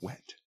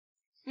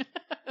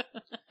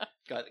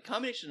God, the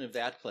combination of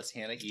that plus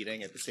Hannah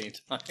eating at the same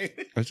time.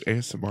 That's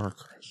ASMR,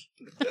 Chris.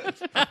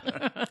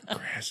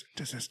 Chris,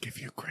 does this give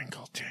you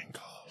crinkle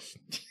tingles?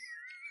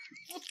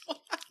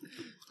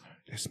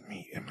 There's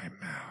meat in my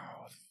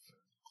mouth.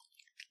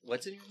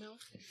 What's in your mouth?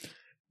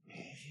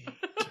 Meat.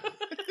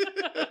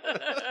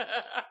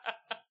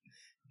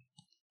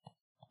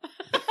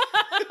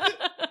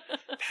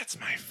 That's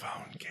my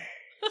phone case.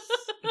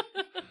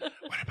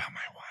 What about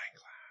my wine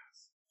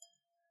glass?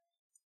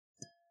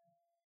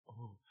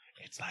 Oh,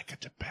 it's like a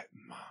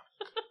Tibetan monk.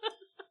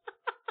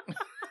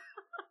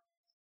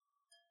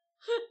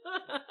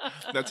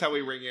 That's how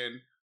we ring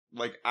in,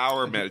 like,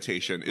 our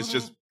meditation. It's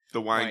just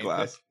the wine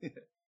glass.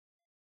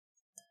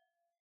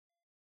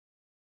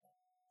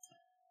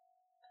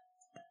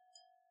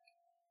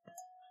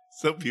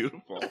 So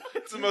beautiful.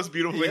 It's the most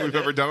beautiful thing we've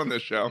ever done on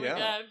this show. Yeah.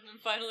 Yeah, I'm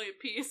finally at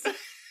peace.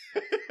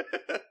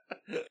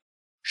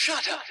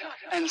 Shut up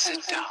and sit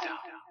down.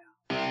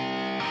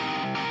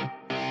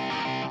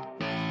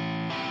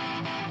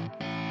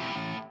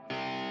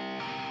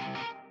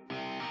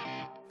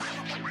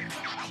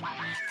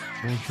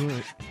 Bonjour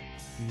et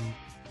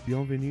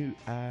bienvenue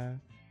à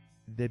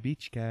The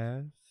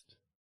Beachcast.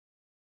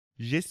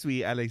 Je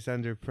suis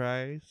Alexander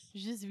Price.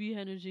 Je suis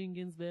Hannah Jane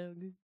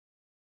Ginsberg.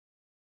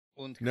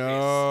 Und Chris.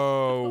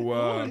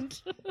 No.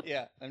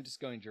 Yeah, I'm just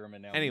going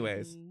German now.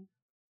 Anyways,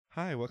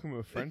 hi, welcome to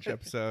a French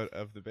episode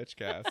of The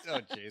Bitchcast. Oh,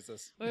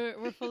 Jesus.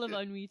 We're full of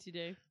ennui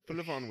today. Full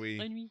of ennui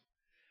Ennui.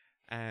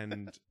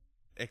 and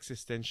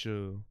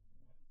existential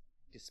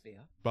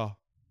Despair. bah.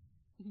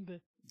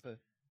 But-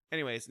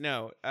 Anyways,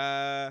 no.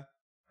 Hi.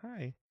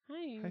 Hi.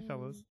 Hi,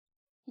 fellas.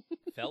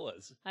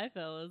 Fellas. Hi,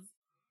 fellas.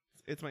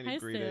 It's my new Hi,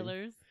 greeting.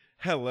 sailors.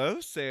 Hello,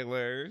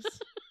 sailors.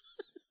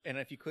 And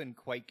if you couldn't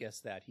quite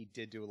guess that, he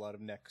did do a lot of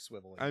neck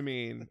swiveling. I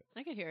mean,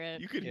 I could hear it.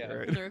 you could Yeah.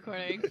 hear in the it.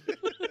 recording.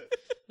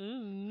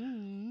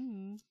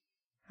 Mm.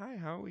 Hi,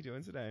 how are we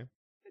doing today?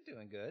 You're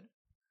doing good.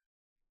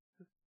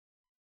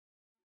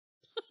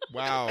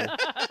 Wow.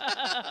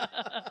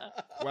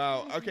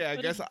 Wow. Okay, I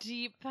What guess a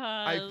deep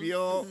pause.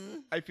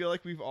 I feel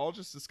like we've all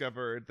just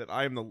discovered that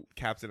I am the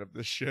captain of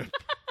this ship.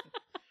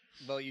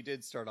 Well, you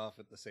did start off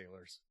with the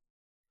sailors.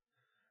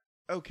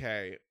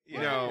 Okay.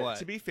 Yeah. No, What?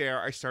 to be fair,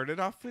 I started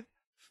off with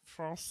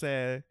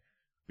Francais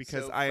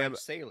because So I am French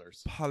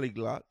sailors.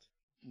 polyglot.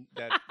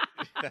 That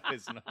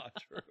is not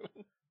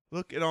true.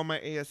 Look at all my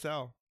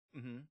ASL.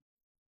 Mm-hmm.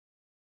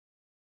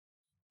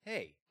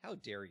 Hey, how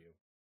dare you?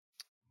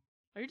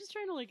 Are you just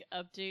trying to like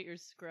update your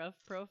Scruff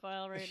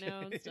profile right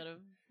now instead of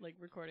like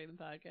recording the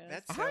podcast?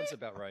 That sounds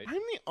about right. I'm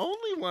the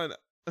only one.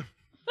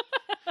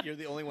 You're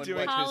the only one Doing-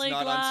 who's not on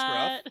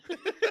Polyglot.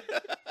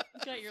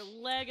 Scruff. Got your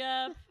leg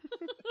up.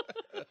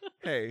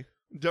 Hey,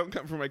 don't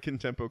come for my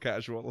contempo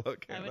casual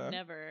look. I Hannah.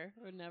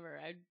 would never.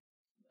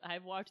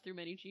 I've walked through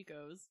many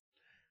Chicos.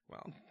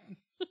 Well,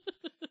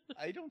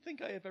 I don't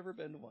think I have ever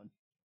been to one.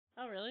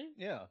 Oh, really?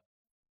 Yeah,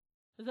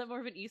 Is that more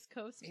of an East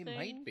Coast it thing?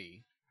 might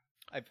be.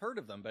 I've heard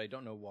of them, but I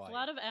don't know why. A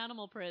lot of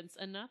animal prints,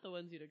 and not the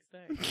ones you'd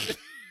expect.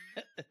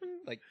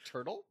 Like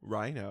turtle?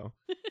 rhino.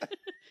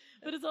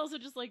 But it's also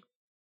just like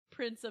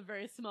prints of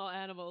very small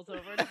animals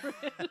over and over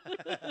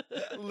again.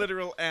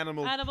 Literal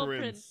animal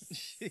prints.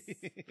 prints.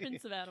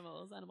 Prints of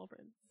animals, animal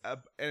prints.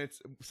 And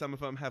it's some of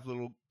them have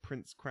little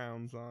prince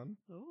crowns on.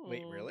 Ooh.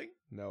 Wait, really?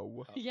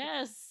 No.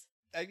 Yes.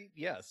 I mean,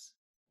 yes.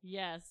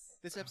 Yes.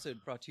 This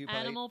episode brought to you by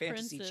Animal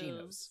Fantasy princes.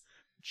 Chinos.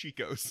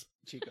 Chicos.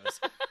 Chicos.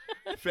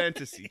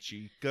 Fantasy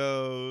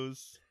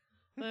Chicos.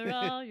 Where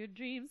all your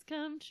dreams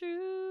come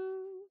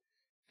true.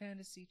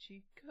 Fantasy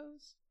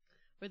Chicos.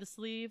 Where the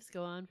sleeves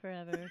go on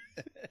forever.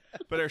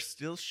 But are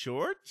still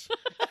short?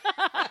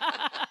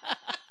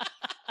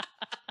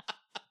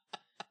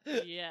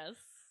 Yes.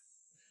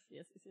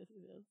 Yes.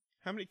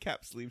 How many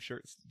cap sleeve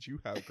shirts did you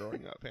have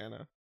growing up,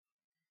 Hannah?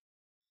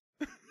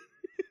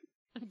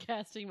 I'm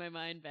casting my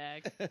mind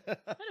back. I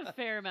had a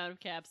fair amount of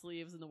cap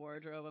sleeves in the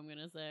wardrobe, I'm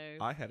gonna say.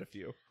 I had a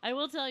few. I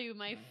will tell you,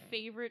 my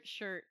favorite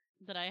shirt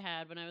that I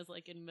had when I was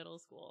like in middle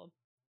school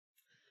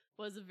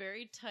was a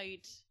very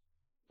tight,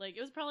 like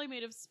it was probably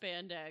made of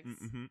spandex,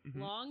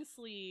 long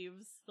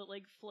sleeves that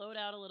like flowed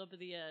out a little bit at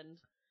the end.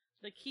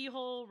 The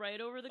keyhole right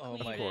over the Oh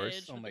my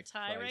cleavage, gosh. Oh with my the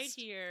tie right Christ.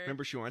 here.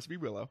 Remember, she wants to be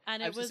Willow.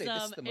 And I it was was gonna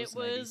say, this is the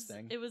most 90s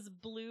thing. it was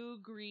blue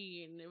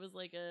green. It was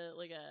like a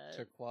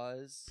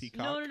Turquoise.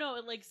 Peacock. no,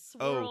 it like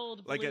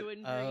swirled like blue a-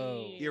 and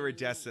Oh. green.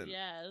 Iridescent.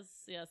 Yes.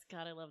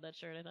 God, I love that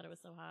shirt. I thought it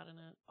was so hot in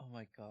it. Oh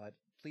my god.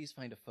 Please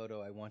find a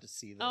photo. I want to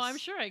see this. Oh, I'm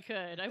sure I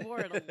could. I wore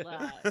it a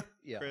lot.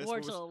 Yeah. Chris, Wore what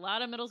it to was- a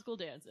lot of middle school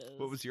dances.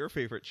 What was your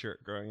favorite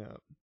shirt growing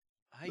up?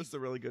 This is a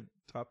really good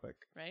topic.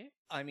 right?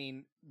 I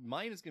mean,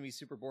 mine is going to be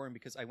super boring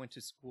because I went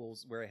to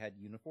schools where I had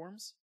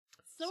uniforms.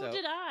 So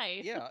did I.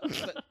 Yeah,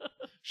 but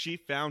She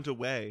found a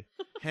way.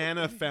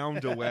 Hannah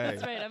found a way.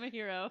 That's right. I'm a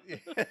hero.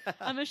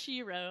 I'm a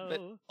shero. But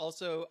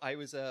also, I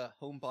was a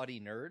homebody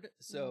nerd,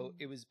 so Mm.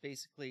 it was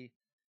basically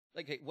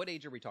like, hey, what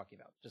age are we talking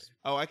about? Just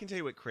Oh, I can tell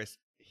you what, Chris.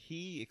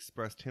 He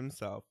expressed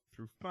himself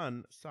through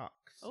fun socks.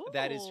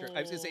 that is true.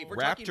 I was gonna say, if we're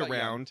wrapped talking about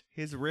young, around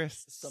his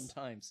wrists.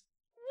 sometimes.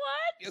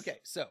 What? Okay,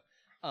 so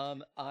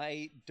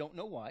I don't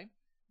know why,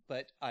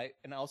 But I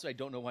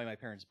don't know why my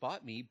parents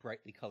bought me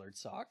brightly colored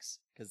socks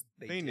because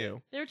they did. knew.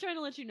 They were trying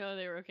to let you know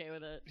they were okay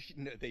with it.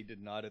 No, they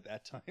did not at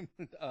that time.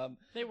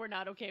 They were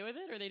not okay with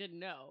it, or they didn't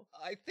know.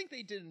 I think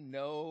they didn't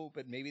know,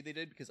 but maybe they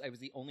did because I was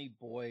the only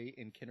boy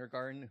in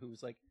kindergarten who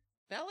was like,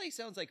 ballet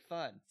sounds like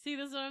fun. See,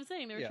 this is what I'm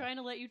saying. They were Yeah. trying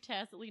to let you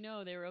tacitly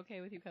know they were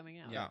okay with you coming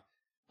out. Yeah.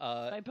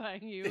 By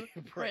buying you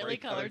brightly Brightly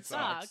colored colored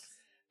socks. socks.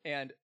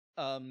 And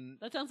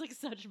That sounds like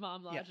such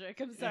mom Yeah. logic.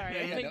 I'm sorry.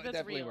 Yeah, I think no, it that's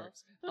definitely real.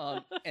 works.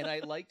 And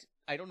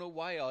I don't know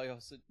why I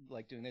also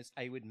like doing this.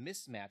 I would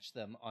mismatch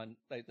them on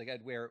like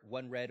I'd wear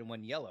one red and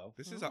one yellow.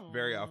 This is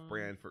very Aw.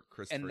 off-brand for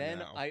Christopher And then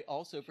now. I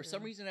also, for some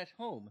True. reason at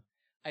home,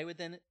 I would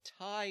then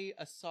tie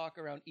a sock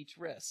around each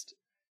wrist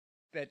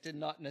that did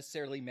not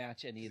necessarily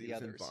match any of He the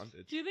was in others.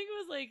 bondage. Do you think it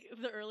was like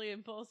the early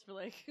impulse for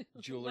like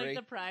Jewelry? like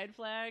the pride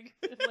flag?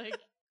 Like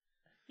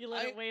you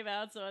let it wave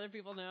out so other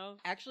people know.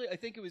 Actually, I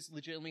think it was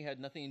legitimately had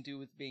nothing to do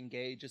with being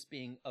gay, just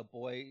being a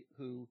boy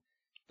who,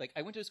 like,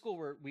 I went to a school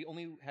where we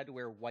only had to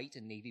wear white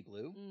and navy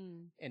blue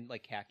Mm. and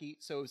like khaki,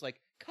 so it was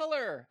like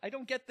color. I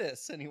don't get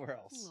this anywhere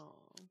else.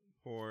 Aw.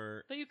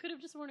 Or But you could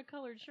have just worn a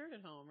colored shirt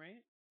at home,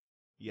 right?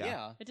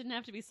 yeah. It didn't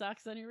have to be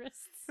socks on your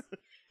wrists.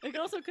 It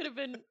also could have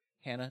been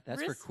Hannah,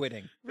 that's for Wrist-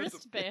 quitting.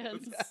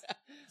 wristbands.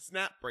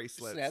 Snap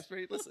bracelets. Snaps,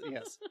 right? Listen,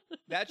 yes,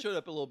 that showed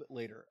up a little bit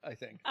later, I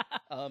think.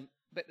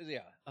 But yeah,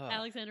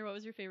 Alexander, what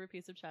was your favorite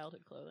piece of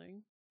childhood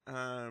clothing?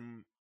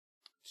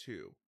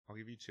 Two. I'll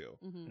give you two.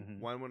 Mm-hmm. mhm.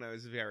 One when I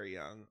was very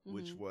young,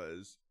 which Mhm.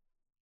 was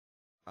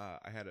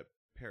I had a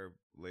pair of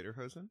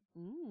lederhosen.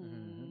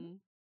 Mm.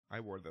 I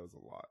wore those a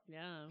lot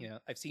Yeah. Yeah,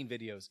 I've seen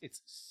videos.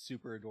 It's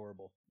super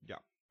adorable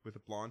with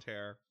blonde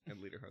hair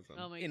and lederhosen.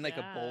 Oh my in like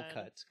a bowl God.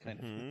 cut kind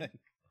Mhm. of thing.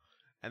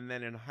 And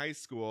then in high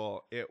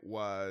school,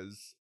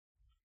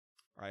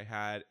 I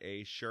had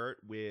a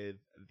shirt with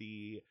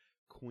the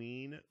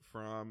queen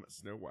from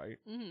Snow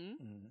White,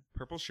 Mm-hmm. Mhm.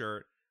 purple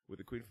shirt with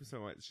the queen from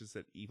Snow White. It's just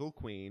said evil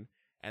queen.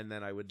 And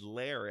then I would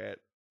layer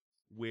it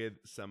with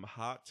some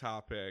Hot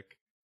Topic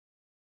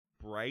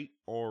bright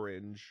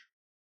orange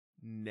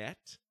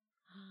net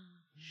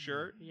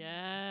shirt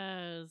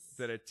Yes.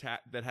 that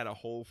had a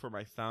hole for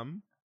my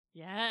thumb.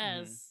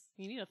 Yes.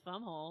 You need a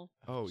thumb hole.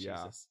 Oh,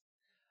 yeah. Jesus.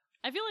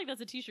 I feel like that's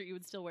a t-shirt you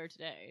would still wear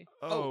today.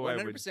 Oh, I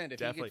would 100% if you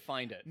definitely could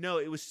find it. No,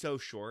 it was so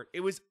short. It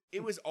was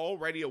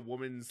already a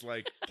woman's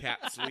like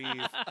cap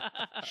sleeve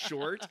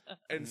short,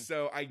 and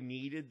so I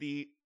needed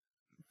the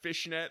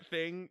fishnet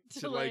thing to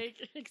to like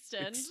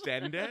extend.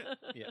 extend it.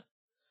 Yeah.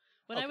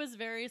 When Okay. I was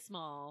very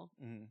small,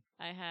 Mhm.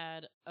 I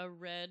had a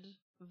red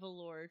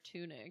velour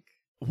tunic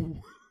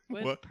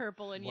with What?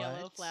 purple and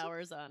yellow What?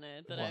 flowers on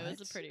it that I was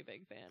a What? pretty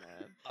big fan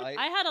of. I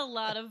I had a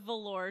lot of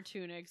velour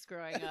tunics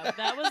growing up.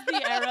 That was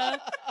the era.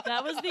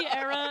 That was the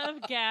era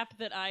of Gap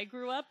that I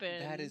grew up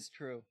in. That is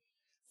true.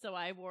 So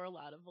I wore a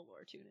lot of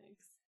velour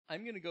tunics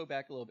I'm gonna go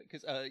back a little bit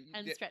because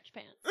and stretch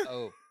pants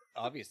oh,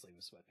 obviously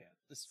with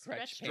sweatpants, the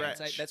stretch Stretch pants.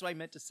 pants. That's what I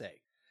meant to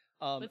say.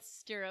 with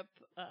stirrup.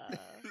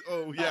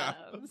 Oh yeah,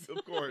 bottoms.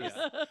 of course.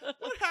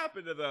 What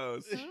happened to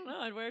those? I don't know.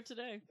 I'd wear it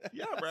today.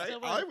 Yeah, right.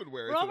 Still wear I it. would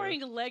wear it. We're all today.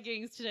 wearing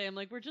leggings today. I'm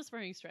like, we're just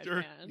wearing stretch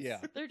Sure. pants.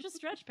 Yeah. They're just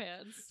stretch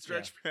pants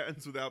stretch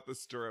pants without the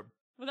stirrup.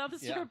 without the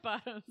Yeah. stirrup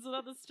bottoms,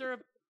 without the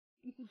stirrup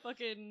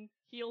fucking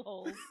heel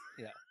holes.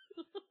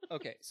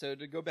 Okay, so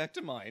to go back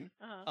to mine,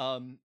 Uh-huh.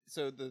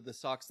 so the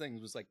socks thing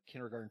was like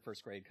kindergarten,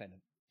 first grade kind of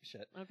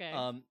shit. Okay.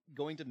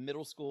 Going to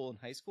middle school and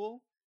high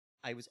school,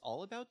 I was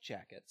all about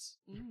jackets.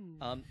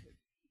 Mm.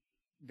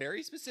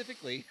 Very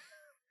specifically,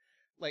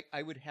 like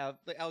I would have,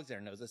 like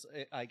Alexander knows this.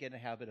 I get in a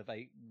habit of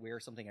I wear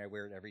something, I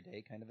wear it every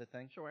day, kind of a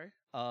thing. Sure.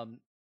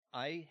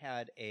 I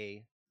had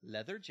a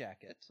leather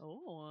jacket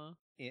Oh,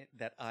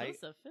 that so I.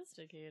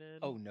 sophisticated.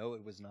 Oh no,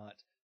 it was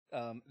not.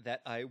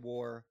 That I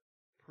wore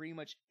pretty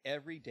much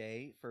every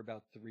day for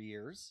about 3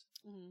 years,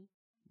 Mhm.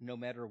 no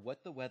matter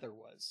what the weather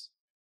was.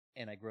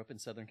 And I grew up in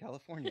Southern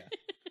California.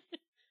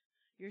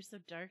 You're so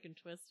dark and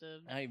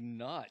twisted. I'm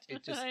not.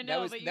 It just I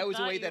know, that but you was the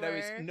thought way you that I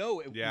was. were.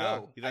 No, Yeah,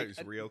 no. you thought I- it was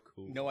I- real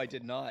cool. No, I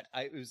did not.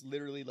 It was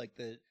literally like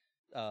the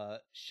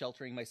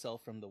sheltering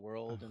myself from the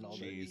world and all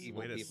the Jeez, evil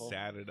way to people.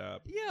 sad it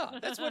up. Yeah,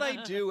 that's what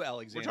I do,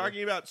 Alexander. We're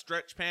talking about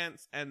stretch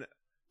pants and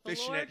Velour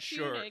fishnet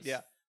shorts. tunics.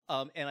 Yeah.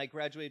 And I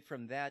graduated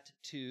from that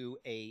to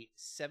a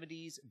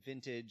 70s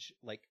vintage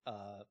like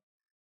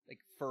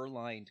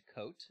fur-lined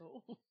coat.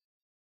 Oh,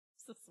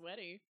 so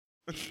sweaty.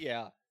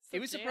 Yeah. So It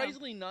was damp.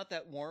 surprisingly not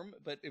that warm,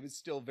 but it was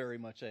still very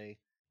much a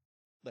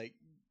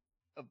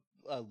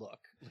look.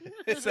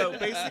 So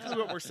basically,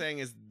 what we're saying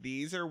is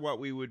these are what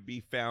we would be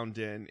found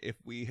in if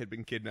we had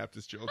been kidnapped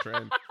as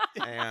children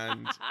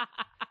and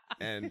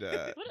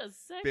what a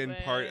segue. been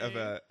part of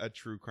a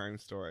true crime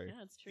story.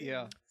 Yeah, it's true.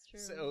 Yeah. It's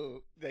true.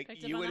 So like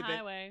Picked up you on would the have been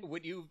highway.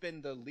 would you have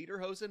been the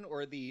lederhosen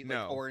or the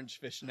No. orange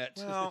fishnet?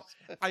 Well,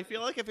 I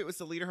feel like if it was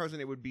the lederhosen,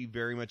 it would be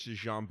very much a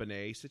Jean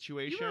Bonnet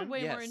situation. You were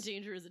way more in Yes.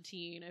 danger as a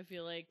teen, I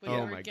feel like, when Oh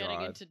you were my getting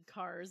God. into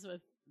cars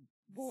with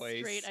Boys.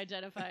 straight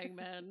identifying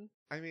men.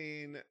 I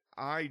mean,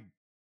 I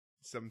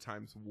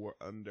sometimes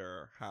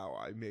wonder how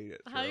I made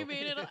it. How you through.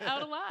 made it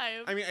out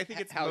alive. I mean, I think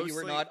it's how mostly, you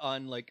were not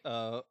on like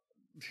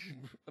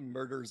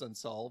Murders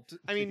Unsolved.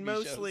 I mean, TV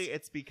mostly shows.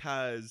 it's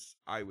because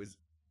I was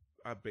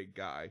a big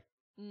guy.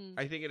 Mm.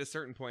 I think at a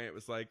certain point it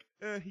was like,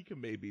 he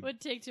can maybe. Would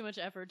take too much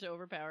effort to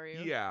overpower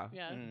you. Yeah.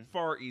 Yeah. Mm.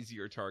 Far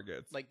easier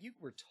targets. Like, you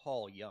were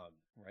tall young,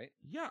 right?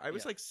 yeah, I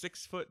was Yeah. like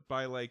 6 foot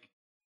by like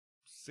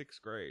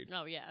 6th grade.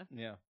 Oh yeah.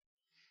 Yeah.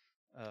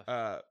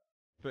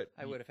 But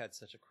I would have had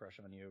such a crush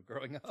on you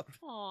growing up.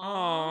 Aww.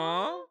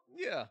 Aww.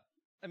 Yeah.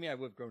 I mean, I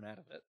would have grown out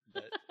of it,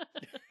 but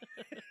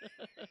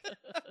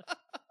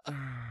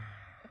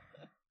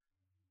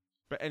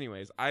But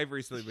anyways, I've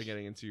recently been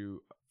getting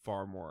into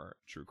far more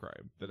true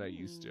crime than I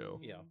used to. Mm.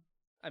 Yeah.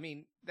 I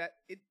mean,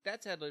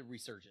 that's had a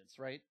resurgence,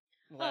 right?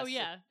 The Oh last, like,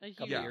 yeah, a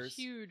couple huge, years.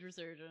 huge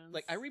resurgence.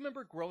 Like, I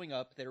remember growing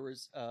up, there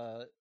was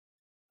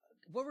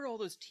what were all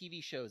those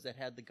TV shows that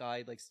had the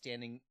guy like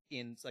standing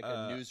in like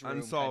a newsroom kind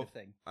of Unsolved-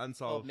 thing?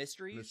 Unsolved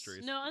Mysteries?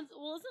 mysteries. No,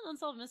 well, isn't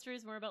Unsolved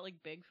Mysteries more about like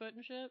Bigfoot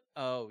and shit?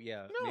 Oh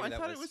yeah. No, maybe I that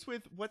thought it was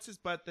with what's his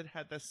butt that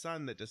had the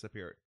son that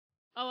disappeared.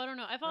 Oh, I don't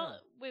know. I thought. Huh.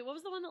 Wait, what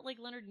was the one that like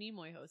Leonard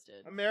Nimoy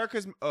hosted?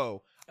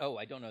 Oh,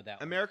 I don't know that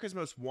one. America's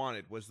Most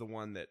Wanted was the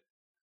one that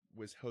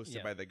was hosted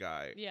Yeah. by the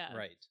guy. Yeah,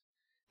 Right.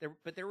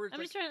 There were I'm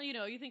like, just trying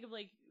to, you think of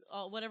like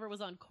whatever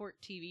was on Court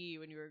TV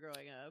when you were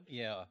growing up.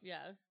 yeah.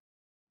 Yeah,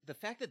 The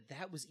fact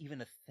that was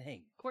even a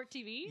thing. Court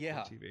TV.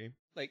 Yeah. TV.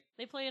 Like,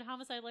 They played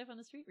Homicide: Life on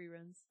the Street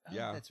reruns. oh,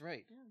 Yeah. that's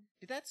right. Yeah.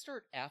 Did that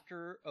start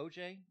after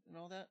OJ and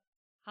all that?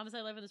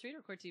 Homicide: Life on the Street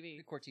or Court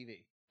TV? Court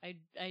TV.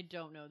 I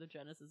don't know the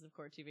genesis of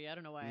Court TV. I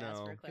don't know why I No.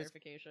 asked for 'Cause-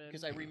 clarification.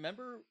 Because I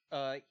remember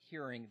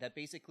hearing that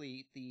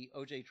basically the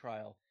OJ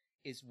trial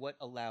is what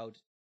allowed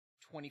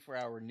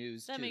 24-hour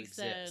news that to makes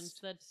exist. sense.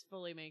 That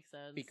fully makes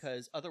sense.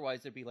 Because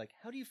otherwise there'd be like,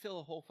 how do you fill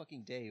a whole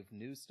fucking day of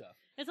news stuff?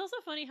 it's also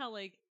funny how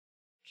like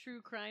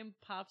true crime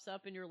pops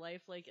up in your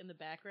life like in the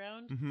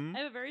background. Mm-hmm. I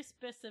have a very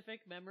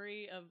specific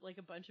memory of like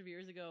a bunch of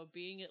years ago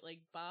being at like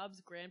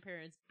Bob's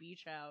grandparents'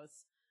 beach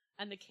house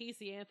and the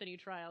Casey Anthony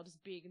trial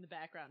just being in the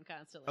background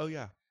constantly. Oh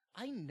yeah.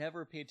 I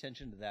never pay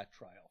attention to that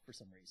trial for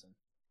some reason.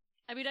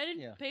 I mean, I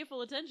didn't Yeah. pay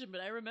full attention, but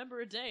I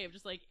remember a day of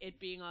just like it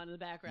being on in the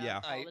background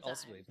Yeah. all I the time.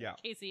 also believe that. Yeah.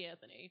 Casey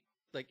Anthony.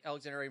 Like,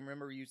 Alexander, I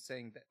remember you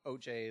saying that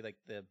OJ, like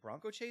the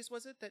Bronco chase,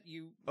 was it that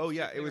you? Oh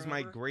yeah. It specifically was my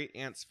remember? great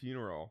aunt's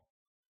funeral.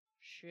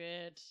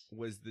 Shit.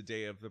 Was the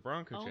day of the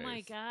Bronco Oh chase.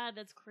 my god,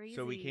 that's crazy.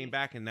 So we came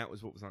back and that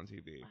was what was on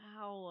TV.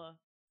 Wow.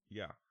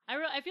 Yeah.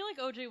 I feel like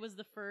OJ was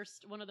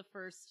one of the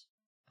first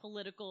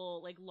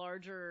political, like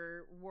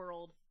larger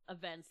world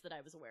events that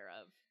I was aware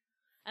of.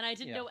 And I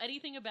didn't Yeah. know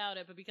anything about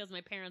it, but because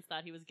my parents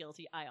thought he was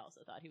guilty, I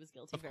also thought he was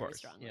guilty Of very course.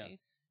 strongly. Yeah.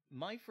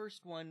 My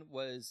first one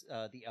was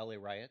the LA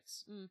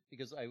riots Mm.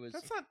 because I was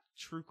That's not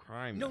true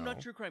crime. no, though.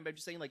 not true crime. But I'm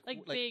just saying like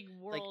Big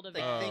world like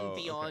events. thing Oh,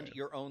 beyond okay.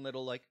 your own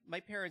little like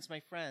my parents, my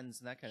friends,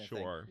 and that kind of thing.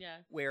 Sure.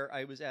 Yeah. Where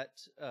I was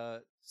at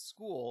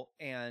school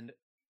and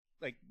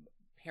like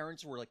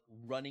parents were like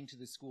running to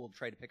the school to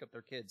try to pick up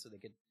their kids so they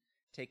could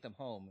take them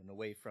home and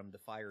away from the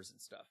fires and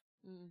stuff.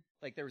 Mm.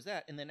 Like there was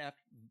that, and then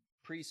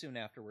pretty soon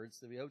afterwards,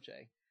 the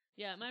OJ.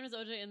 Yeah, mine was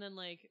OJ and then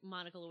like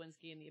Monica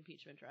Lewinsky in the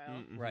impeachment trial.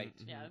 Mhm, Right.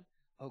 mhm. Yeah.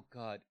 Oh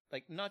God!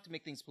 Like not to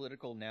make things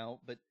political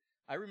now, but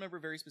I remember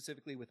very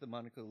specifically with the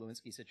Monica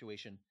Lewinsky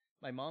situation,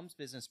 my mom's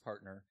business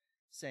partner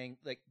saying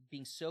like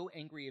being so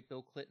angry at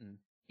Bill Clinton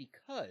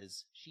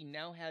because she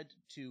now had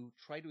to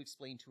try to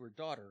explain to her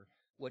daughter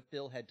what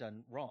Bill had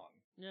done wrong.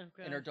 Yeah.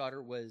 Okay. And her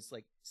daughter was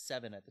like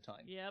 7 at the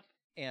time. Yep.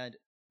 And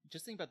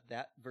just think about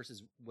that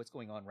versus what's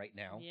going on right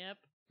now. Yep.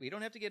 We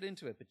don't have to get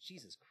into it, but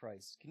Jesus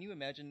Christ. Can you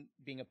imagine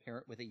being a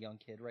parent with a young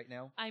kid right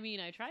now? I mean,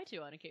 I try to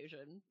on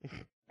occasion.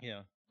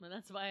 Yeah. And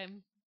that's why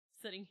I'm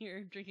sitting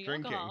here drinking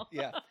Drinking. alcohol.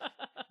 Yeah.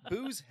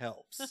 Booze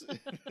helps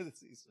in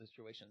these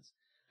situations.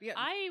 But yeah.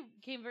 I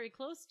came very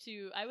close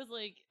to. I was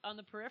like on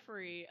the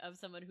periphery of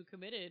someone who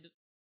committed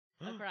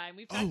a crime.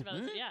 We've talked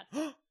about this.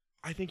 Yeah.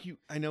 I think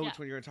I know Yeah. which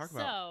one you're going to talk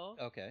about.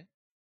 So Okay.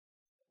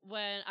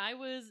 when I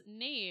was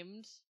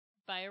named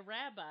by a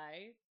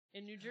rabbi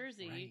in New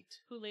Jersey, Right.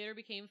 who later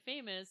became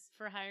famous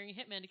for hiring a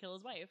hitman to kill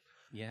his wife.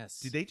 Yes.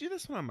 Did they do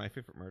this one on My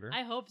Favorite Murder?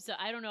 I hope so.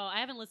 I don't know. I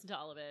haven't listened to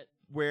all of it.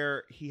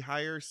 Where he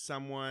hires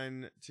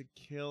someone to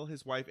kill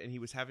his wife and he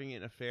was having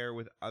an affair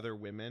with other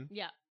women?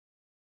 Yeah.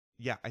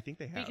 Yeah, I think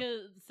they have.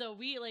 Because so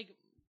we like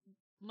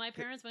my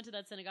parents went to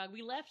that synagogue.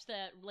 We left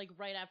that like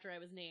right after I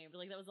was named.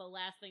 Like that was the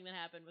last thing that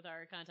happened with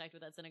our contact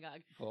with that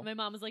synagogue. Cool. My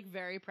mom was like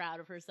very proud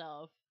of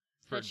herself.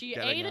 For That she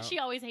getting A, that out. she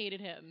always hated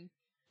him.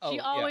 Oh, She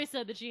yeah. always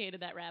said that she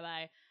hated that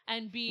rabbi.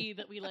 And B,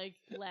 that we like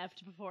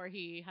left before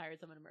he hired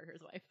someone to murder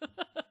his wife.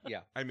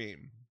 I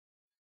mean,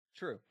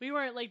 True. We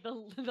weren't like the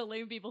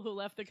lame people who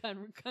left the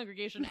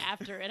congregation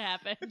after it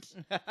happened.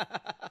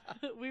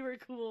 We were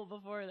cool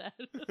before that.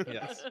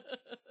 Yes.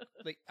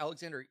 Like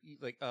Alexander,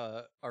 like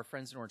our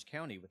friends in Orange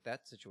County with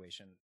that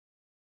situation.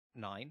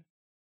 9.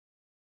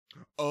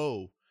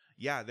 oh,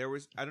 yeah, there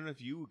was, I don't know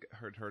if you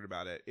heard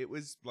about it. It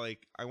was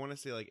like, I want to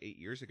say like 8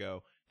 years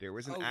ago, there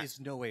was an Oh, there's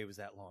no way it was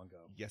that long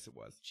ago. Yes, it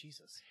was.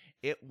 Jesus.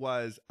 It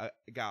was a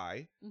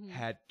guy Mhm.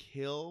 had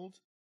killed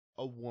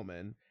a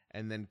woman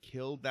and then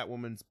killed that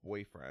woman's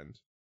boyfriend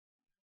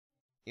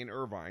in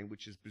Irvine,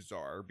 which is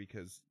bizarre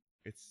because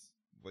it's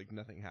like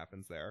nothing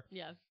happens there.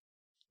 Yeah.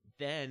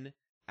 Then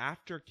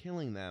after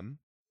killing them,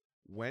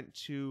 went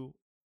to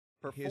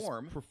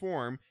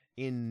Perform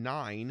in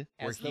 9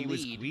 where As the he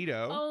was lead.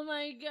 Guido Oh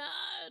my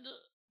god.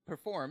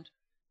 performed,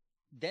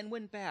 then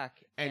went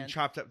back and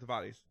chopped up the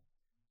bodies.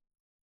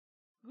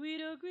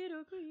 Guido.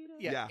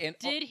 Yeah. And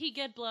Did he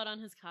get blood on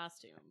his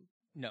costume?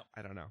 no.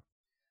 I don't know.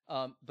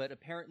 But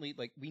apparently,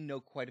 like, we know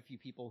quite a few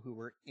people who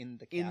were in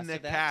the cast In the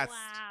of that, cast.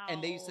 Wow.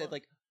 and they said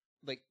like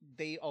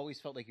they always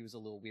felt like he was a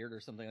little weird or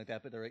something like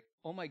that. But they're like,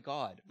 oh my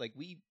god, like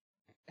we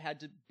had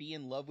to be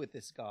in love with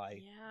this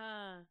guy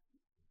Yeah.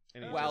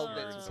 And he while just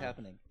this murdered was them.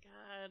 happening.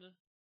 God.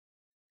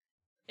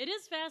 It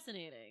is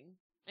fascinating.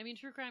 I mean,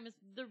 true crime is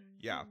the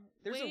Yeah.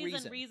 There's a ways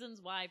reason. and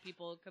reasons why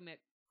people commit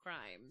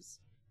crimes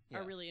are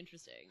Yeah. really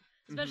interesting,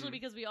 especially Mhm.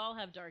 because we all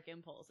have dark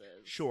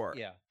impulses. Sure.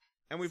 Yeah,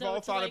 And we've So all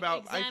to, thought like,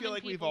 about, I examine feel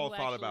like we've people all who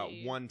thought about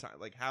actually- one time,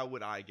 like, how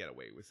would I get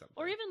away with something?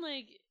 Or even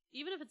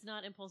even if it's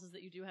not impulses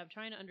that you do have,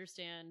 trying to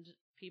understand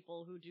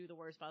people who do the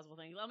worst possible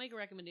things. I'll make a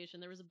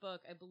recommendation. There was a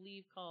book, I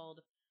believe,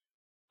 called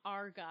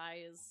Our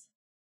Guys,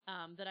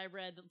 that I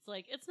read that's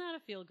like, it's not a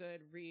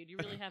feel-good read. You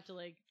really have to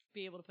like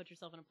be able to put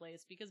yourself in a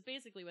place, because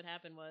basically what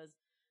happened was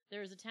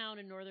there was a town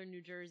in northern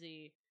New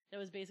Jersey that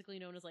was basically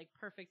known as like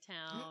Perfect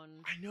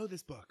Town. I know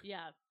this book.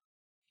 Yeah.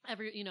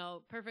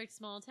 Perfect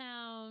small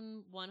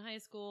town, one high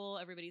school,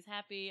 everybody's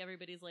happy,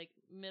 everybody's like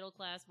middle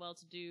class, well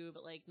to do,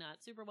 but like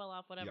not super well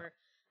off, whatever. Yeah.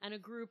 And a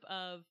group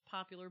of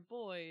popular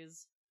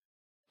boys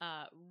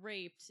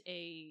raped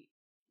a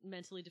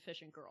mentally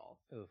deficient girl.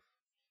 oof.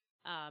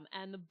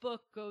 And the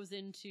book goes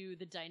into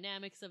the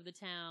dynamics of the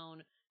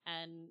town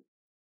and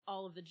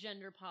all of the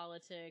gender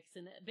politics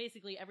and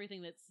basically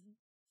everything that's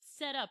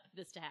set up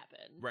this to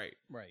happen. Right.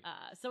 Right.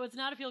 So it's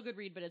not a feel good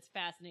read, but it's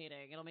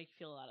fascinating. It'll make you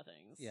feel a lot of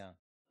things. Yeah.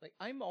 Like,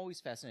 I'm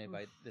always fascinated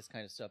by this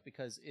kind of stuff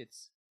because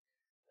it's,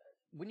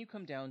 when you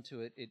come down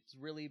to it, it's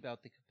really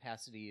about the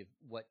capacity of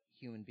what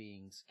human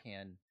beings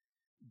can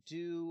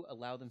do,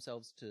 allow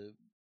themselves to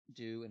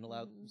do, and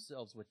allow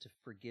themselves to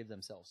forgive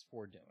themselves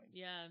for doing.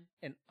 Yeah.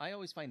 And I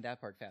always find that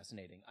part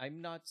fascinating.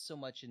 I'm not so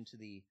much into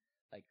the,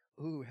 like,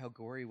 ooh, how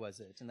gory was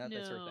it? And that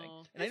sort of thing.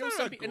 No. And It's I know not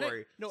some that people,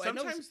 gory. I know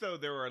Sometimes, though,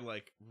 there are,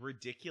 like,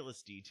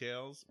 ridiculous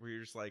details where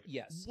you're just like,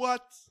 Yes.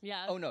 what?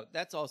 Yeah. Oh, no,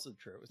 that's also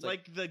true. It's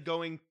Like the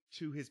going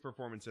to his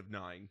performance of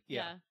 9.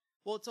 yeah.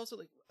 Well, it's also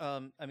like,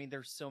 I mean,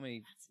 there's so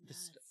many,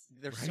 That's nuts.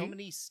 there's so Right?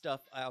 many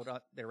stuff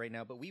out there right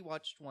now, but we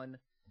watched one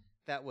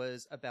that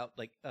was about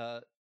like,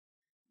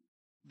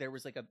 there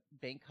was like a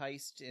bank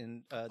heist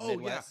in the Oh, yeah.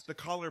 Midwest. The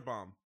collar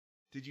bomb.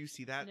 Did you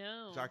see that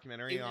No.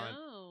 documentary on?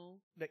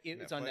 No.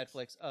 It's on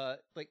Netflix? Netflix.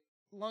 Like,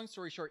 long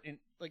story short, and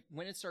like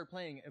when it started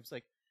playing, it was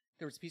like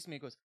there was a piece of me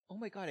that goes, "Oh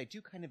my god, I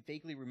do kind of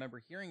vaguely remember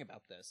hearing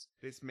about this."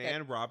 This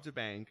man robbed a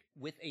bank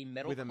With a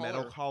metal with a collar,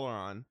 metal collar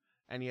on,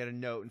 and he had a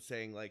note and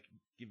saying, like,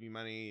 give me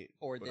money.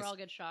 or Or this, I'll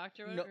get shocked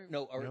or no, whatever.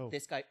 no, or No.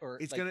 this guy, or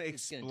It's like, gonna die.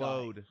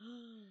 explode.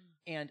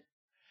 And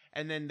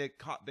And then they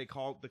called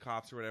the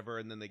cops or whatever,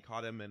 and then they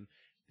caught him, and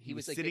he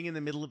was was, like, sitting in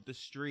the middle of the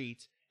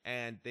street,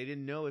 and they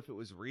didn't know if it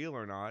was real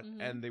or not, Mhm.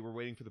 and they were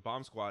waiting for the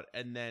bomb squad,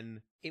 and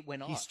then it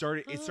went it off.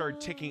 started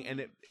ticking, and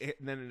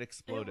then it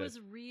exploded. It was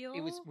real.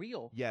 It was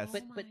real. Yes. Oh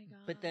but my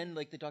but then God.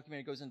 like the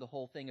documentary goes into the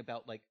whole thing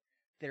about like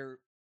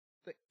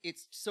but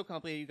it's so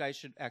complicated. You guys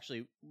should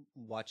actually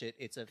watch it.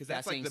 It's a because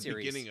that's like fascinating the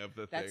series. beginning of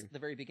the That's thing. the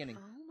very beginning.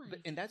 Oh my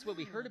And that's what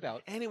we heard God.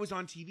 about. And it was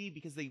on TV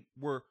because they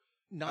were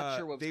Not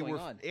sure what was they going were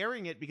on.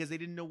 airing it because they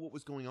didn't know what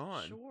was going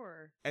on.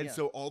 Sure. And Yeah.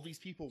 so all these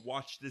people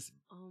watched this.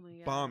 Oh my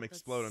god. Bomb that's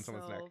explode on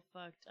someone's so neck.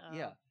 Fucked up.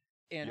 Yeah,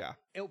 and Yeah.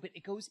 but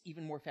it goes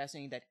even more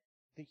fascinating that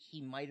he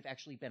might have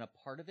actually been a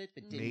part of it,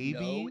 but didn't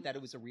Maybe. know that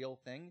it was a real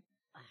thing.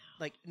 Wow.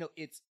 Like, no,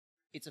 it's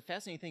a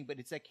fascinating thing, but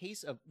it's that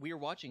case of we are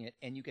watching it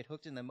and you get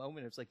hooked in the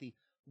moment. It's like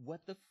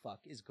what the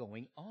fuck is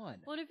going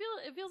on? Well, and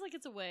it feels like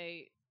it's a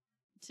way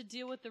to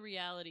deal with the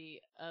reality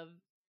of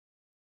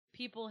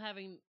people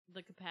having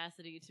the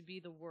capacity to be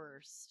the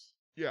worst.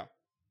 Yeah.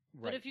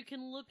 But if you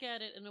can look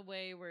at it in a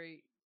way where,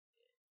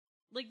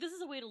 like, this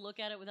is a way to look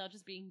at it without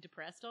just being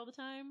depressed all the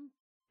time,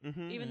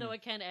 Mm-hmm. even though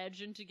it can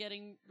edge into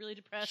getting really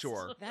depressed.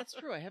 Sure. That's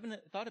true. I haven't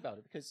thought about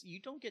it because you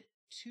don't get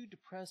too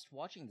depressed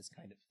watching this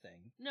kind of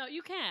thing. No,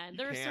 you can. You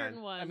There are can.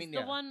 certain ones. I mean, the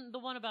yeah.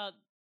 one about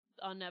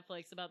on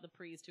Netflix about the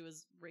priest who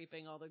was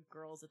raping all the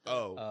girls at the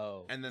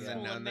Oh, And then yeah. the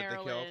school nun in that they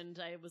killed? Maryland.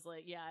 I was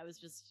like, I was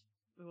just.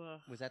 Ugh.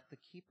 Was that The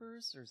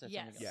Keepers or is that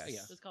Yes, something else? Yes.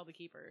 Yeah. It was called The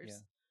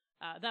Keepers.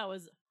 That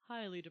was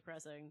highly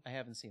depressing. I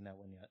haven't seen that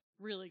one yet.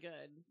 Really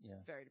good. Yeah.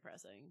 Very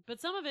depressing. But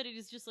some of it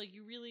is just like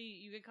you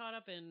get caught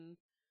up in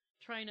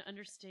trying to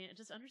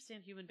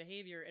understand human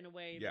behavior in a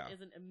way Yeah. that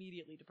isn't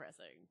immediately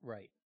depressing.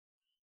 Right.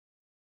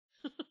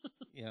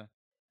 Yeah.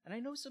 And I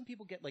know some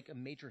people get like a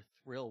major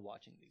thrill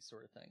watching these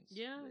sort of things.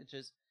 Yeah. It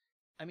just,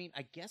 I mean,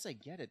 I guess I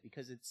get it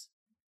because it's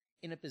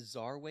in a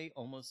bizarre way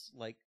almost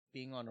like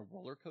being on a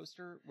roller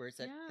coaster where it's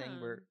that thing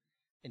Yeah. where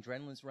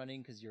adrenaline's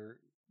running because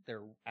there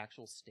are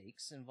actual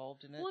stakes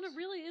involved in it. Well, and it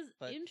really is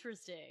But-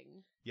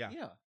 interesting. Yeah.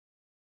 Yeah.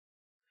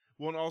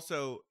 Well, and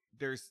also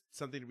there's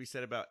something to be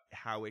said about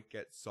how it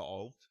gets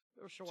solved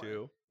For sure.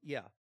 too,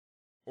 Yeah.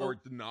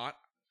 or not.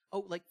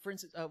 Oh, like for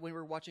instance, when we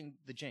were watching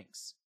The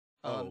Jinx.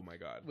 Oh my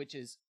god. Which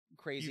is You've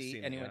crazy.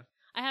 seen it, Anyone? yeah?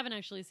 I haven't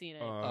actually seen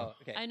it. Oh,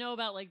 okay. I know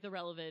about like the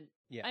relevant.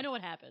 Yeah. I know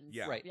what happens.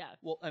 Yeah. Right. Yeah.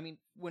 Well, I mean,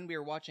 when we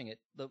were watching it,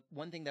 the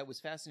one thing that was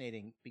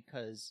fascinating,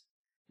 because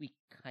we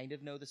kind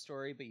of know the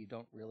story, but you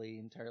don't really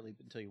entirely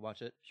until you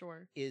watch it,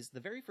 Sure. is the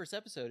very first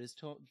episode is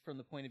told from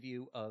the point of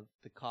view of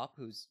the cop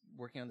who's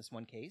working on this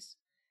one case.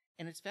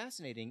 And it's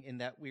fascinating in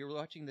that we were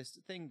watching this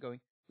thing going,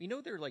 we know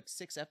there are like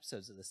 6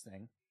 episodes of this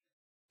thing,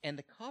 and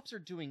the cops are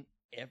doing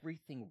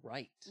everything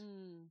right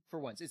for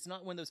once. It's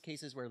not one of those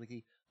cases where like,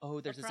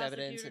 there's this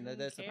evidence and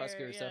that's the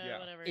prosecutor stuff. Yeah.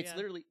 Whatever, It's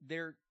literally,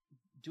 they're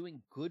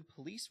doing good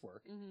police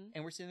work. Mm-hmm.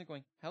 And we're sitting there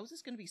going, how is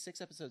this going to be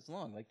 6 episodes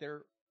long? Like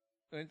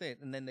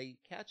and then they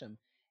catch him,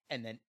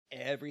 and then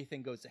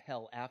everything goes to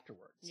hell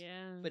afterwards.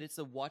 Yeah. But it's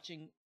the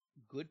watching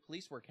good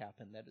police work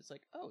happen that it's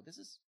like, oh, this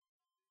is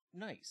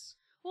nice.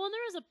 Well, and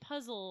there is a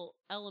puzzle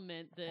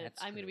element that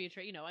That's I'm going to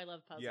true. be I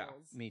love puzzles. Yeah.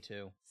 Me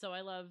too. So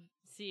I love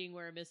seeing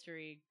where a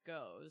mystery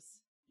goes.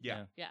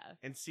 Yeah. Yeah.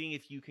 And seeing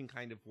if you can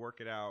kind of work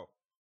it out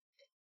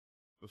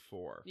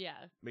before. Yeah.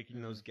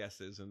 Making those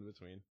guesses in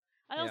between.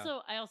 I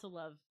also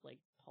love like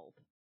pulp.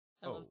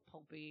 I love Oh.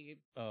 pulpy,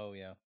 Oh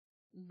yeah.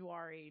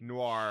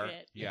 Noir.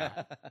 shit.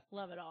 Yeah.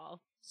 Love it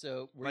all.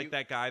 So were Like you,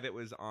 that guy that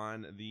was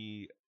on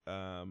the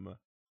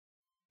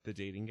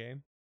dating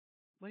game.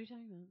 What are you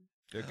talking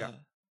about? The guy,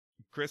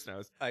 Chris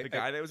knows. I- The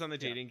guy that was on the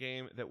yeah. dating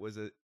game that was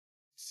a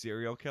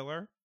serial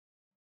killer.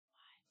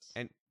 What?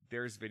 And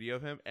there's video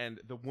of him, and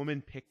the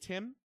woman picked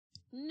him.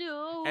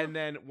 No. And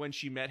then when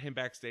she met him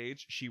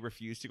backstage, she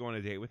refused to go on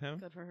a date with him.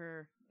 Good for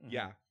her.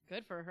 Yeah.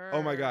 Good for her.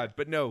 Oh my god.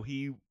 But no,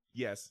 he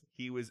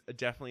was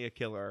definitely a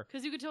killer.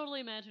 Because you could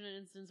totally imagine an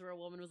instance where a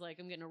woman was like,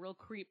 I'm getting a real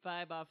creep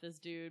vibe off this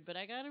dude, but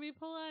I gotta be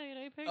polite.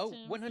 I picked Oh,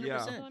 him. 100%.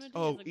 Yeah. Go on a date.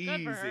 Oh, It's like,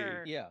 good for easy.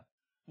 her. Yeah.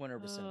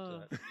 100%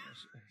 Oh. to that.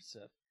 So,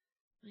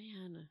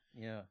 Man.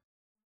 yeah.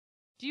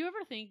 Do you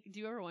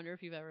ever wonder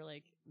if you've ever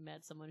like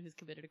met someone who's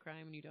committed a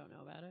crime and you don't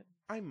know about it?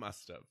 I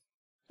must have.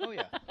 Oh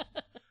yeah.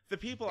 The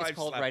people It's I've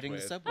called slept riding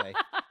with. the subway.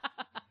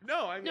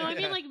 No, I mean, No, I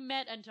mean like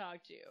met and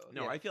talked to.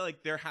 no, Yeah. I feel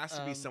like there has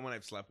to be Um, someone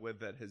I've slept with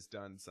that has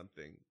done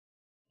something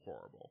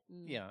horrible.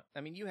 Mm. Yeah.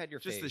 I mean, you had your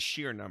Just the phase.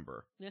 sheer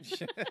number.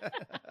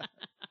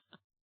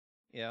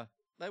 Yeah.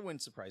 That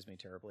wouldn't surprise me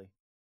terribly.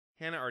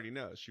 Hannah already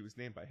knows. She was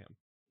named by him.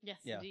 Yes,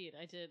 Yeah. indeed.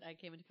 I did. I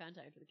came into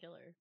contact with the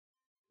killer.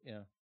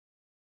 Yeah.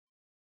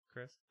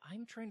 Chris?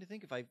 I'm trying to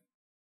think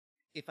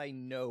if I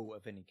know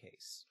of any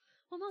case.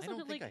 Well, and I also don't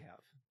that, think like I have.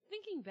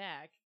 thinking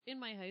back in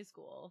my high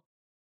school,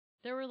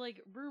 there were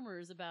like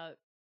rumors about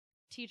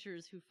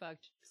teachers who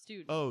fucked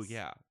students. Oh,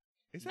 yeah.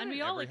 Is that And in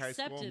we all every high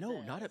school? accepted No,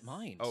 this. not at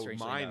mine. Oh,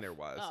 strangely mine enough. there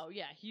was. Oh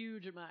yeah,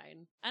 huge at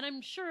mine. And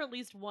I'm sure at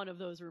least one of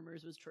those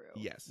rumors was true.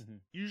 Yes. Mhm.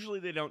 Usually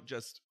they don't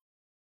just...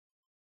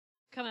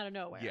 Come out of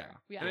nowhere. Yeah.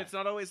 Yeah. And it's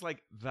not always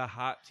like the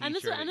hot teacher. And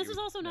this that was you-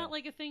 also not no.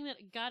 like a thing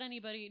that got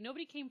anybody.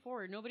 Nobody came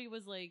forward. Nobody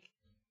was like,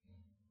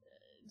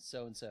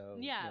 So and so.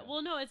 yeah.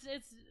 Well, no,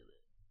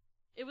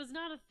 it was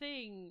not a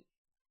thing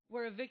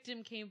where a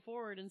victim came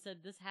forward and said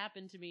this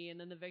happened to me, and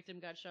then the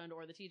victim got shunned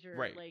or the teacher,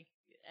 Right. like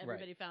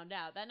everybody found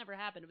out. That never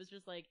happened. It was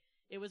just like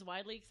it was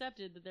widely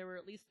accepted that there were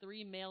at least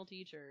 3 male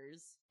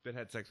teachers that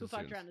had sex who with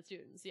fucked students. around the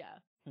students. Yeah.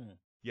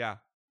 Yeah.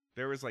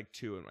 There was like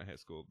 2 in my high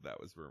school that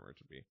was rumored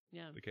to be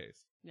Yeah. the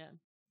case. Yeah.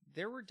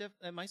 There were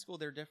at my school.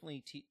 There were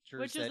definitely teachers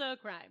Which is that a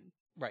crime.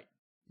 right.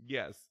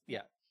 Yes.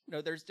 Yeah.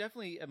 No, there's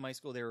definitely at my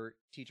school there were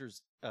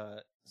teachers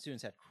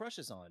students had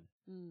crushes on,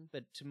 Mm.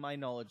 but to my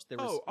knowledge there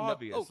was Oh, no,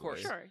 obviously. of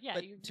course. Sure. Yeah.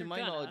 But you're to my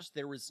gonna. knowledge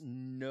there was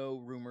no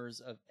rumors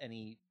of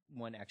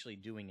anyone actually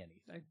doing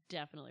anything. There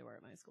definitely were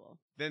at my school.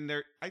 Then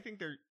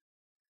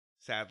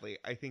sadly,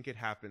 I think it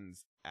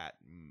happens at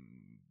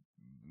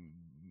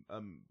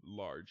a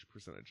large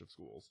percentage of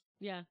schools.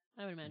 Yeah,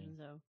 I would imagine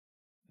so.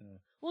 Yeah.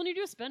 Well, and you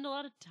do spend a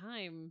lot of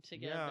time Yeah.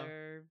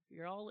 together.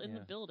 You're all in the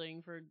Yeah.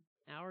 building for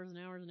hours and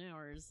hours and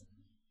hours.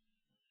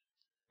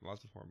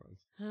 Lots of hormones.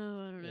 Oh,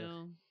 I don't Yeah.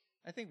 know.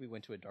 I think we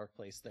went to a dark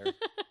place there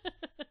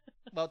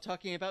while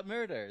talking about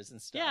murders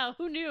and stuff. Yeah,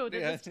 who knew that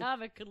Yeah. this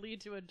topic could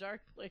lead to a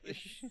dark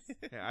place?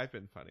 Yeah, I've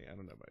been funny. I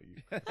don't know about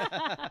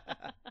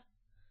you.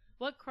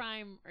 What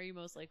crime are you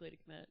most likely to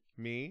commit?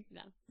 Me?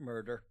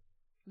 Murder.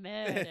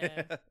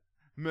 Murder.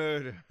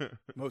 Murder.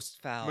 Most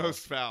foul.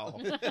 Most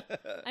foul.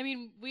 I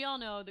mean, we all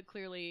know that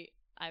clearly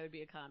I would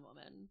be a con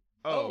woman.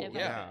 Oh, if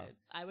yeah. I could.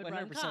 I would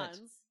run 100%. cons.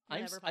 I'm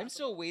whenever I'm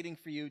still possible. waiting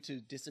for you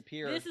to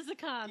disappear. This is a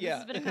con. Yeah. This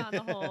has been a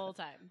con the whole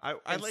time. I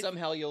and like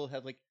somehow you'll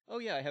have like, oh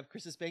yeah, I have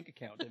Chris's bank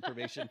account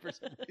information for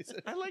some reason.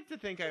 I like to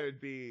think I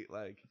would be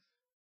like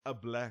a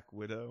Black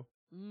Widow.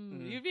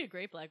 Mm. You'd be a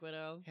great Black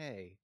Widow.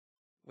 Hey,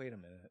 wait a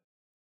minute.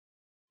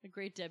 A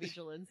great Debbie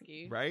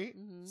Jelinski. Right?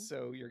 Hmm.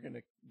 So you're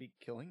gonna be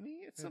killing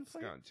me at some It's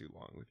point? gone too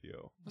long with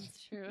you.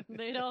 That's true.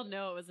 They don't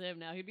know it was him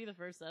now. He'd be the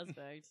first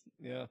suspect.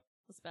 Yeah.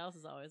 The spouse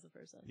is always the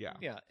first suspect. Yeah.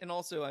 Yeah, and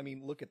also, I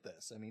mean, look at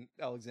this. I mean,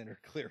 Alexander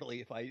clearly,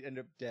 if I end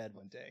up dead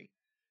one day,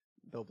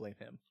 they'll blame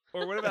him.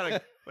 Or what about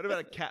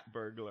a cat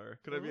burglar?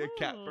 Could I be a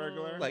cat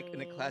burglar? Like in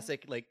a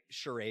classic, like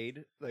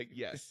charade, like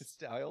Yes.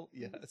 style.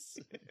 Yes.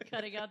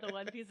 Cutting out the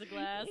one piece of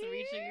glass,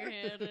 reaching your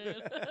hand in.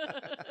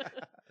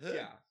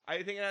 Yeah,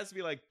 I think it has to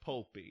be like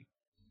pulpy,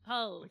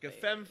 Oh, like a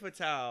femme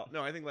fatale.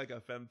 No, I think like a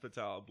femme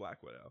fatale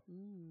Black Widow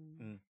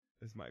Mm.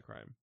 is my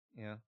crime.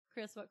 Yeah.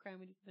 Chris, what crime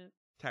would you commit?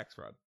 Tax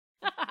fraud.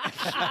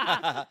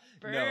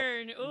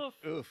 Burn. Oof.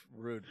 Oof,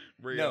 rude.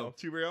 Real? No.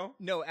 Too real?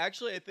 No,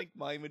 actually, I think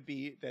mine would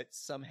be that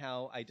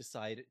somehow I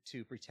decide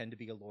to pretend to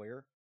be a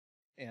lawyer,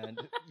 and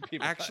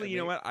people Actually, find you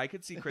know me. what? I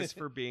could see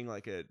Christopher being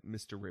like a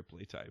Mr.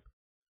 Ripley type.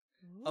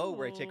 Oh,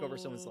 where I take over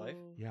someone's life?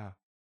 Ooh. Yeah,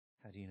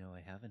 How do you know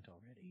I haven't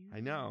already? I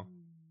know.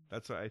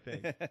 That's what I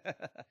think.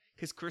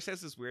 Because Chris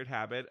has this weird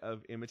habit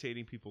of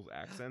imitating people's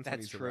accents. when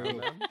That's he's around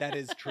true. them. That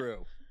is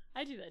true.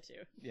 I do that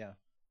too. Yeah.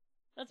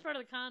 That's part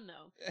of the con,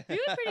 though. We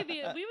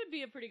would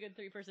be a pretty good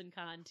 3-person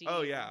con team.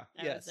 Oh, yeah.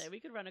 I Yes. would say we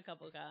could run a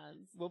couple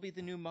cons. We'll be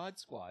the new mod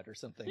squad or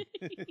something.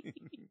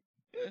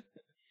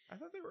 I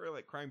thought they were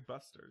like crime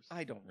busters.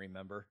 I don't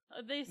remember.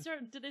 Did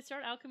they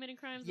start out committing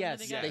crimes?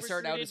 Yes, and then they got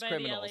start out recruited as by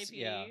criminals, The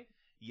yeah.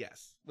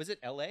 Yes. Was it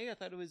L.A.? I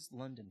thought it was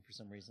London for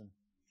some reason.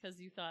 because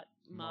you thought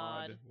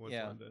mod, was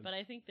Yeah. London. but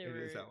I think they It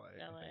were is LA,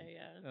 I think.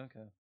 Yeah,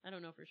 Okay. I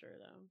don't know for sure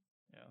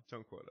though.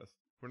 Don't quote us.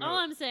 We're All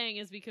not, I'm saying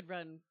is we could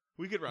run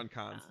we could run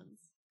cons.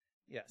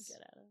 Yes.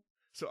 Get at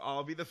So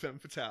I'll be the femme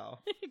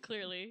fatale. it.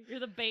 Clearly, you're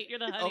the bait. You're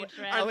the Oh, honey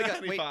trap. oh my I'm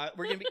god! Wait, honeypot.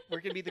 we're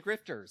gonna be the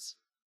grifters.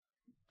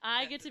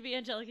 I get to be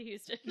Angelica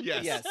Houston.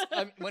 Yes. Yes,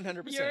 I'm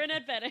 100%. You're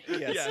Annette Bening.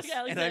 Yes,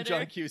 Yes. and I'm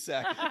John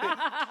Cusack.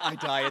 I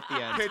die at the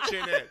end.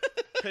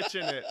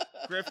 Pitching it.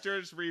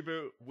 Grifters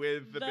reboot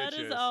with the That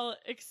bitches. is all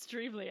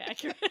extremely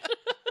accurate.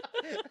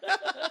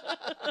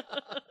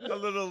 A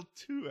little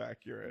too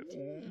accurate.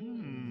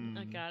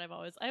 Oh God,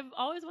 I've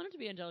always wanted to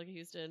be Angelica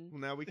Houston. Well,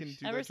 now we can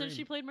do Ever that since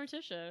she dream. played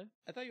Morticia.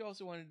 I thought you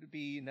also wanted to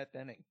be Annette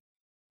Bening.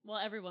 Well,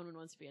 everyone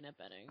wants to be Annette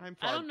Bening. I'm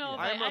far, I don't know.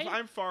 I'm, if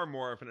I'm far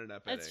more of an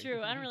Annette Bening. That's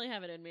true. I don't really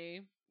have it in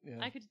me. Yeah.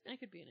 I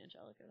could be an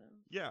Angelica though.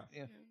 Yeah,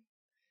 Yeah.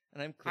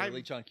 And I'm clearly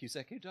I'm- John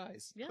Cusack who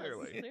dies. Yes,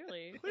 Clearly.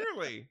 clearly.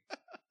 clearly.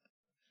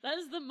 That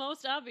is the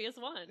most obvious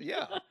one.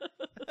 Yeah.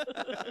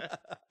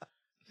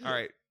 All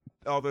right,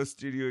 all those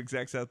studio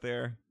execs out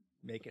there,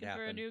 Make it Looking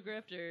for a happen. new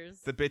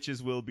Grifters. the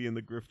bitches will be in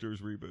the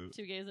Grifters reboot.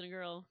 2 gays and a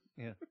girl.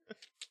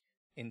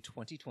 In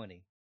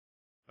 2020.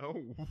 Oh,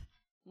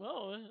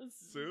 Whoa,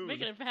 it's Soon.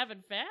 making it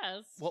happen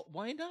fast. Well,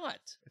 why not?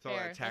 it's all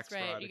Fair, that tax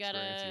that's right. fraud You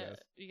gotta, experience.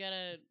 you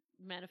gotta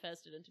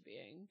manifest it into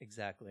being.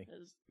 Exactly.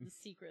 As the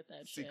secret that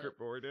Yes. shit. Secret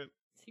board it.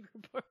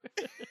 Secret board.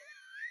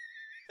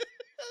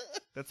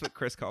 That's what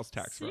Chris calls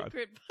tax fraud.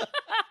 Secret.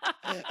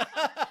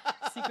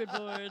 Secret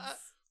boards.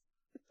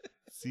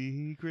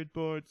 Secret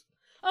boards.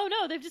 Oh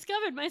no, they've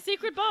discovered my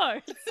secret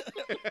boards.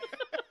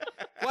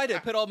 Why did I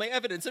put all my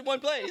evidence in one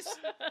place?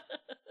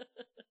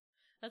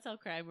 That's how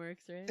crime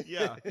works, right?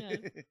 Yeah. Yeah.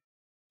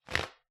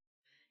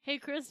 Hey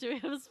Chris, do we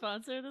have a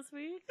sponsor this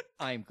week?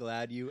 I'm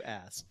glad you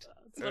asked.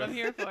 That's what I'm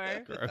here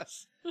for.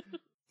 Gross.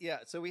 Yeah,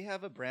 so we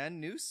have a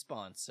brand new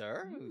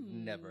sponsor we've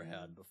never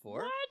had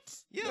before. What?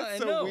 Yeah, That's I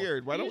so know.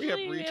 weird. Why don't we have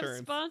Usually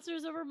returns?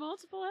 sponsors over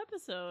multiple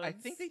episodes. I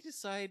think they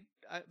decide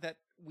that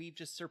we've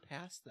just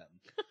surpassed them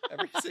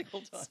every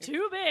single time. It's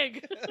too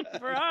big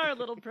for our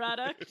little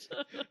product.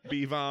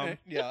 B-Vom.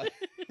 Yeah.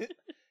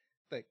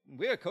 Like,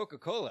 we're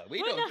Coca-Cola. We're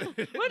not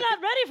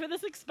ready for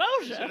this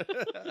exposure.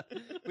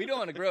 We don't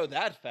want to grow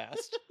that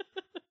fast.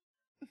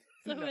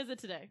 So who is it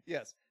today?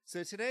 Yes.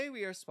 So today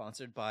we are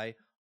sponsored by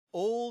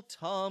Old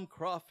Tom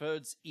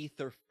Crawford's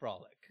Ether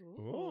Frolic.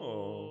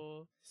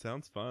 Oh.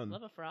 Sounds fun.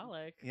 Love a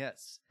frolic.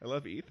 Yes. I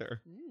love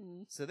Ether.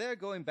 Mm. So they're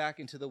going back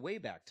into the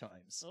Wayback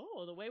Times.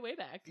 Oh, the way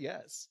back.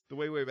 Yes, The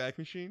way back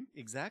machine.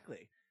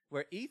 exactly.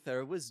 Where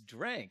ether was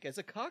drank as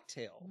a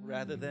cocktail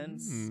rather than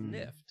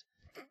sniffed.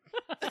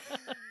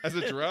 As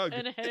a drug.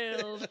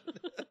 Inhaled.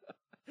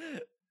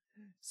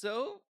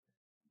 So,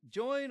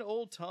 join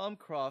old Tom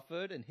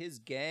Crawford and his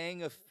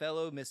gang of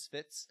fellow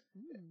misfits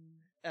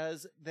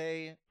as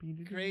they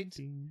create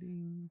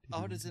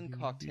artisan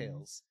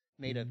cocktails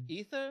made of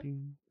ether,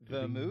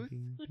 vermouth,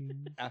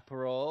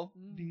 Aperol,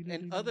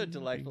 and other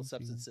delightful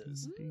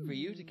substances for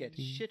you to get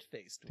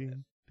shit-faced with.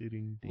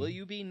 Will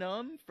you be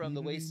numb from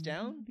the waist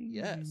down?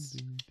 Yes.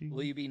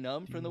 Will you be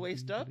numb from the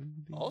waist up?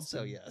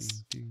 Also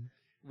yes.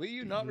 Will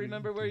you not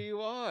remember where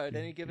you are at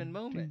any given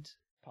moment?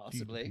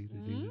 Possibly.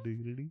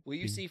 Will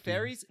you see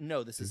fairies?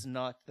 No, this is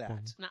not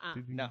that. Nuh-uh.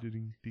 No.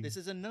 This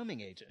is a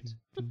numbing agent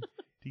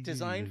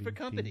designed for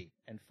company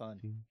and fun.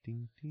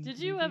 Did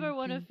you ever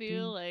want to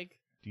feel like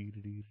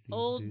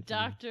old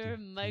Dr.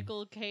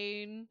 Michael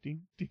Caine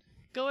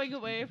going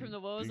away from the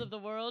woes of the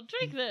world?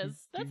 Drink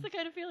this. That's the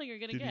kind of feeling you're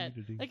going to get.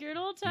 Like you're an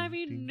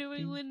old-timey New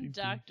England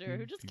doctor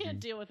who just can't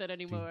deal with it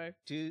anymore.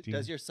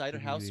 Does your cider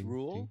house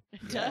rule?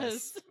 It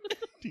does.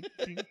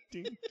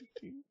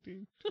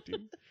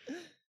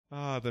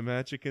 Ah, the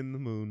magic in the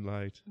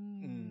moonlight.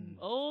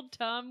 Old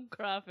Tom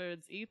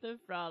Crawford's Ether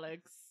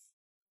Frolics.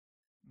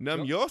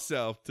 Numb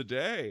yourself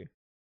today.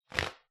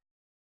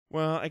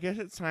 Well, I guess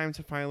it's time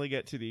to finally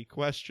get to the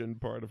question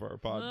part of our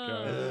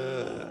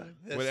podcast.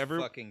 This Whatever-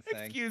 fucking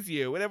thing. Excuse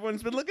you, what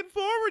everyone's been looking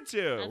forward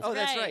to. Oh,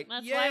 that's right.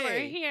 That's why we're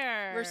Yay.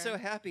 here. We're so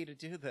happy to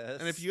do this.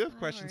 And if you have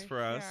questions We're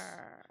for us,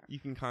 here. You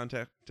can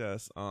contact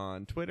us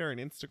on Twitter and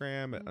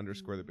Instagram at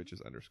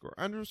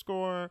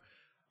 _thebitches__.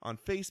 On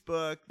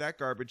Facebook, that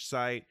garbage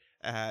site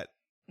at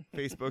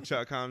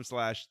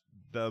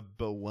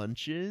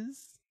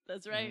facebook.com/thebewunches.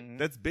 That's right. Mhm.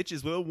 That's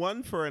bitches with a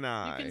 1 for an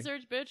I. You can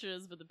search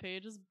bitches, but the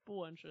page is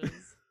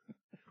bunches.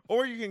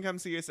 Or you can come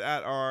see us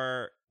at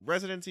our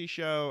residency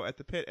show at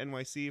the Pit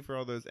NYC for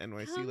all those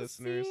NYC Come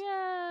listeners. see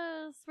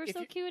us. We're If so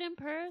you- cute in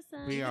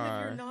person. We Even are.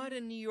 if you're not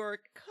in New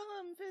York,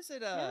 come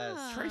visit us.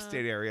 Yeah.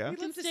 Tri-state area. You We'd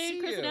can love to stay see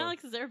in Chris and you.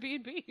 Alex's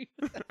Airbnb.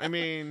 I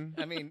mean,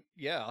 I mean,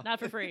 yeah. Not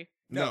for free.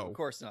 No, no. of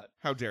course not.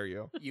 How dare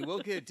you? You will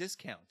get a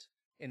discount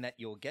in that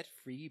you'll get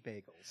free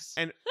bagels.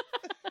 And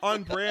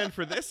on brand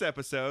for this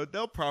episode,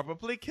 they'll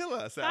probably kill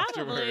us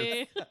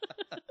afterwards.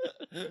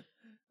 Probably.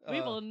 We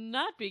will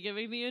not be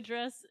giving the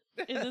address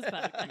in this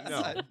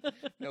podcast.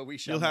 No, we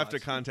shall You'll have to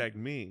not. contact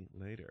me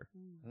later.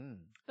 Mm.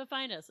 But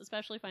find us,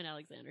 especially find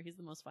Alexander. He's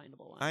the most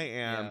findable one. I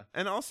am. Yeah.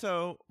 And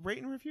also, rate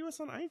and review us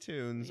on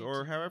iTunes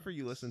or however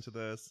you listen to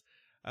this.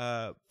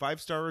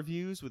 5-star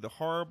reviews with a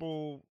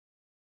horrible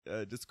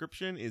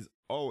description is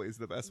always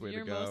the best way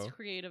Your to go. most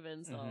creative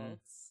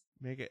insults.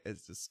 Make it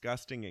as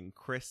disgusting and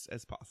crisp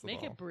as possible.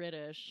 Make it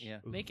British. Yeah.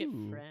 Make it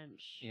Ooh.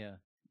 French. Yeah.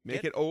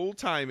 Make Get- it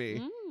old-timey.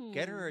 Mm.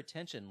 Get her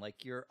attention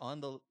like you're on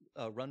the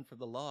run for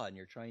the law and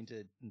you're trying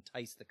to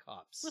entice the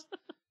cops.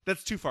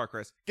 That's too far,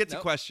 Chris. Get to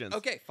Nope. questions.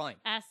 Okay, fine.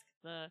 Ask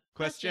the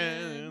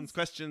Questions.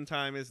 Question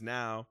time is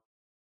now.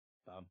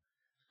 Bum.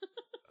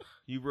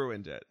 You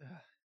ruined it.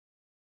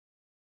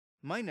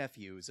 My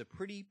nephew is a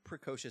pretty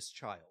precocious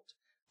child.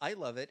 I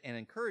love it and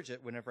encourage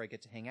it whenever I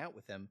get to hang out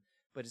with him,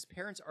 but his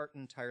parents aren't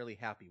entirely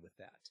happy with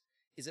that.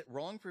 Is it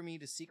wrong for me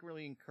to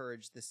secretly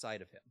encourage this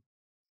side of him?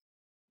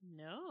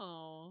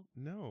 No.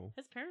 No.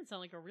 His parents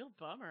sound like a real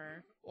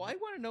bummer. Well, I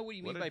want to know what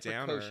you What mean a by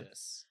downer.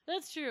 precocious.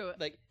 That's true.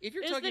 Like, if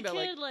you're Is talking the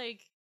about kid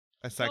like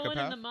A going in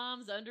psychopath? the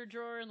mom's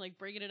underdrawer and like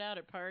bringing it out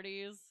at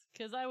parties?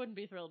 Because I wouldn't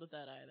be thrilled with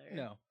that either.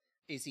 no,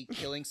 is he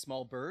killing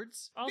small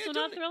birds? Also Yeah,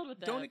 not don't- thrilled with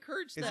that. Don't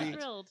encourage Is that. he- Not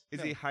thrilled. Is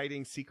No. he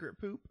hiding secret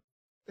poop?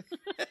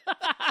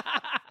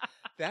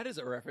 That is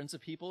a reference to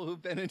people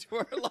who've been into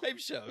our live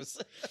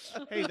shows.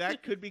 Hey,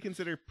 that could be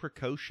considered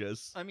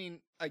precocious. I mean,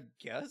 I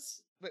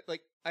guess, but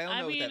like, I don't know.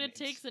 I what mean, that it means.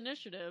 takes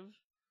initiative.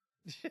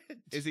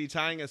 Is he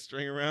tying a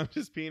string around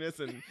his penis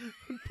and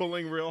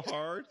pulling real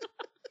hard?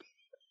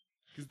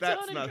 Because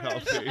that's Don't not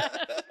encourage healthy.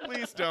 that.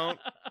 Please don't.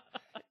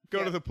 Go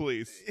Yeah. to the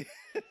police.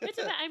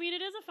 I mean,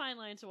 it is a fine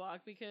line to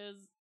walk because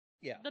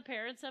Yeah. the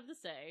parents have the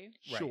say.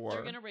 Right. Sure.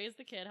 They're going to raise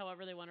the kid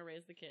however they want to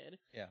raise the kid.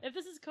 Yeah. If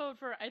this is code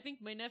for, I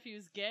think my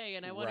nephew's gay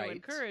and I want to Right.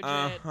 encourage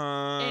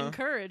Uh-huh.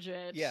 encourage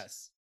it.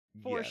 Yes.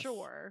 For Yes.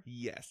 sure.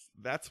 Yes.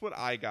 That's what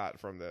I got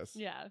from this.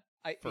 Yeah.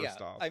 First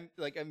off.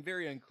 I'm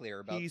very unclear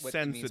about He's what he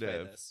means by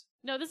sensitive. this.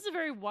 No, this is a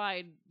very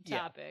wide Yeah.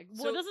 topic.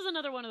 So- Well, this is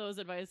another one of those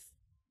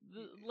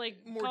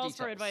like More calls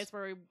for details. advice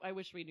where I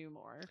wish we knew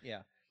more.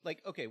 Yeah.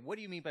 Like, okay, what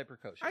do you mean by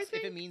precocious? I If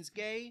it think- means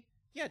gay,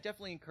 yeah,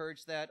 definitely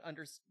encourage that.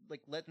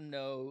 Let them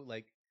know,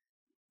 like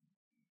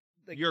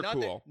You're not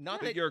cool. That, not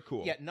That that you're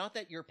cool. Yeah, not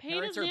that your Paint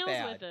parents his are nails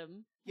bad. with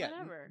him. Yeah,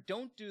 Whatever.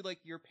 don't do like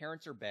your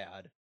parents are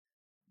bad,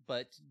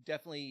 but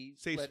definitely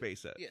Safe let-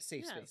 space it. Yeah,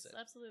 safe Yes, space it.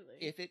 absolutely.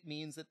 If it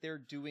means that they're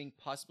doing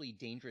possibly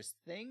dangerous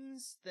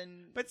things,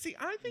 then But see,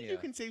 I think you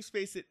Yeah. can safe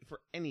space it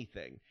for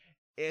anything.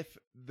 If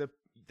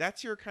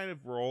that's your kind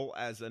of role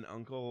as an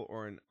uncle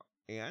or an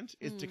aunt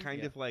is to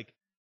kind Yeah. of like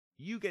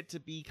you get to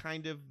be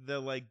kind of the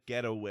like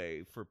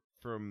getaway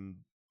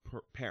from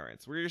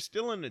parents where you're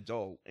still an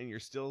adult and you're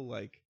still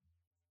like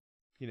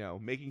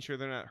making sure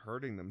they're not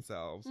hurting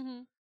themselves.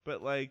 Mhm.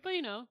 But like But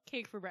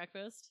cake for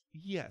breakfast.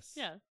 yes.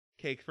 Yeah.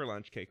 Cake for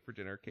lunch, cake for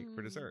dinner, cake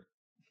for Mm. dessert.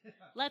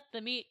 Let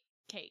them eat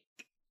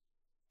cake.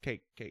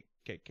 Cake, cake,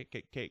 cake, cake,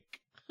 cake,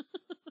 cake.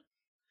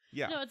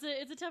 Yeah. No,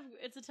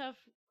 it's a tough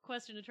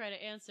question to try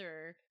to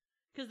answer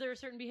because there are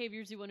certain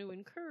behaviors you want to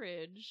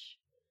encourage.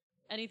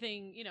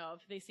 Anything,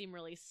 if they seem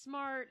really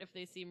smart, if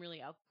they seem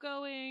really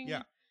outgoing.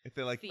 Yeah. If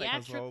they like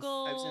Theatrical.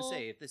 puzzles, I was gonna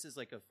say if this is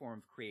like a form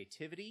of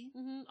creativity,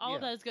 All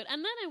of Yeah. that is good.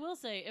 And then I will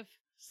say, if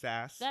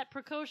sass. that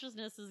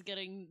precociousness is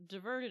getting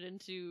diverted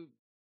into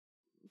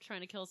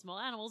trying to kill small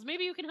animals,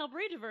 maybe you can help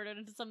re-divert it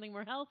into something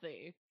more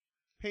healthy.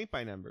 Paint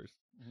by numbers.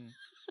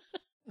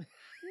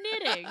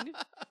 Knitting.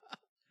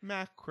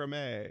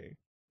 Macrame.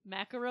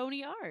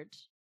 Macaroni art.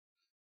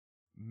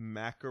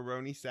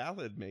 Macaroni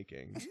salad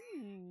making.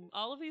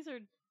 All of these are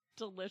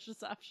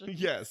delicious options.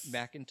 Yes.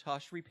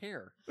 Macintosh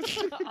repair.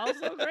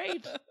 Also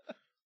great.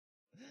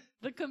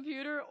 The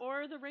computer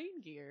or the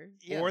rain gear.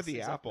 or Yes, the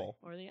exactly. apple.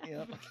 Or the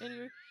Yep. apple.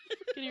 Can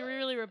you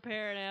really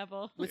repair an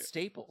apple? With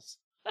staples.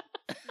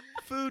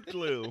 Food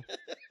glue.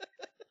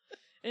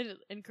 And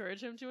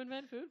encourage him to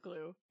invent food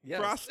glue. Yes.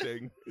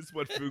 Frosting is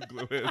what food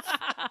glue is.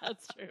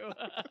 That's true.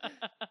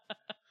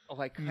 Oh,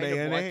 I kind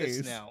of want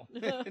this Mayonnaise. now.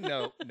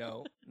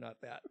 No,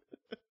 not that.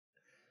 But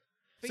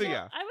So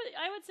yeah.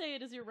 I would say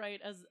it is your right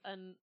as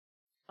an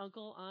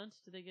uncle, aunt.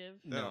 Do they give?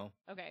 No.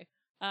 Okay.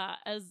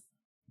 As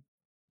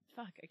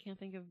fuck, I can't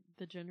think of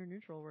the gender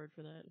neutral word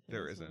for that. if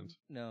There is one. isn't.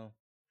 No.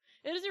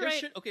 It is your There right.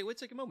 should, okay, wait a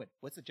second, moment.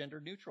 What's the gender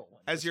neutral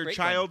one? As What's your straight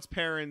one? child's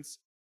parents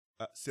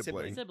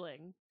Sibling.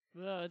 Sibling.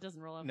 Oh, it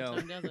doesn't roll off No.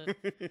 the tongue, does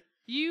it?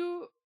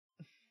 You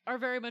are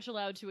very much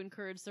allowed to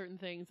encourage certain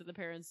things that the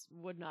parents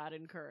would not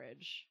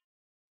encourage,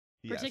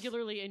 Yes.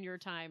 particularly in your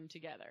time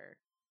together.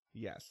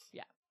 Yes.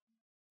 Yeah.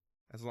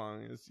 As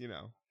long as,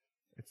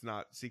 it's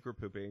not secret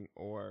pooping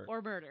or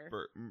Murder.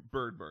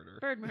 bird murder.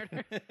 Bird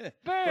murder.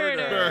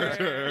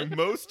 Murder.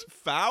 Most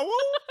foul?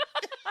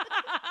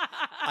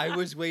 I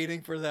was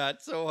waiting for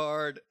that so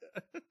hard.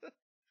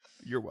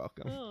 You're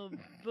welcome. Oh,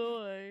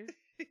 boy.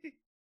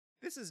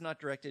 This is not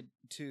directed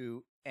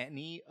to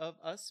any of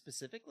us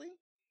specifically,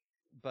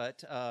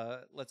 but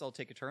let's all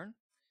take a turn.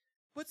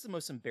 What's the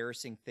most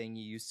embarrassing thing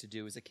you used to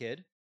do as a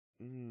kid?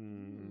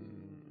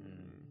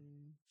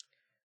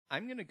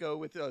 I'm going to go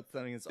with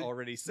something that's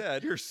already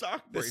said. Your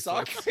sock The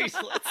bracelets. sock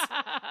bracelets.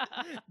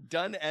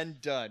 Done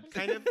and done.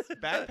 Kind of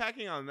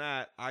backpacking on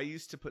that, I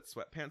used to put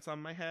sweatpants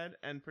on my head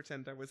and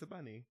pretend I was a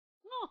bunny.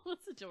 Oh,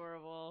 that's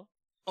adorable.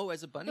 Oh,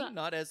 as a bunny?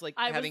 Not as, like,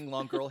 I was- having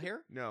long girl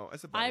hair? No,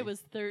 as a bunny. I was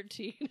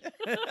 13.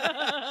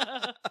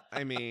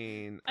 I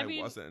mean, I I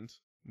mean, wasn't.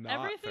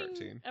 Not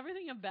 13.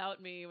 Everything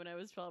about me when I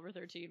was 12 or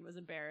 13 was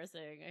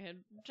embarrassing. I had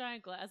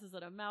giant glasses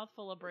and a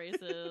mouthful of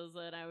braces,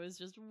 and I was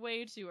just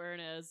way too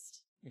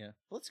earnest. Yeah.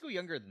 Let's go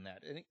younger than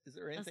that. Is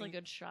there As anything? like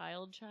a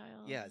child.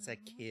 Yeah, as a What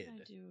kid.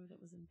 did I do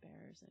that was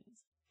embarrassing as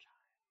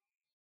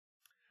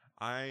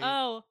a I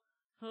child?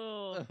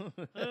 Oh.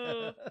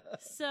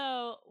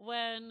 So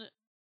when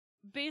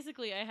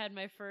basically I had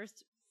my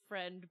first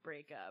friend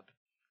breakup,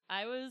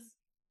 I was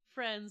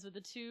friends with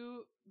the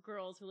two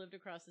girls who lived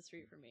across the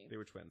street from me. They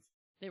were twins.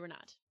 They were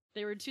not.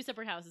 They were in two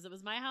separate houses. It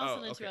was my house Oh,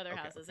 and then two okay, other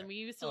okay, houses. okay. And we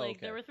used to Oh, like, okay.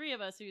 there were three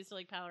of us who used to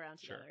like pal around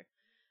Sure. together.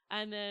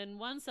 And then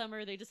one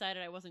summer they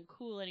decided I wasn't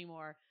cool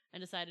anymore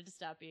and decided to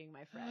stop being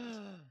my friend.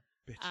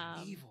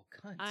 Bitches. Evil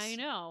cunts. I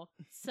know.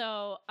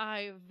 So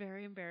I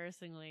very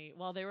embarrassingly,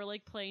 while they were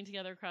like playing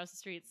together across the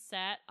street,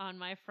 sat on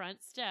my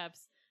front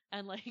steps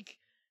and like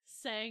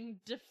sang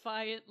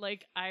defiant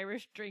like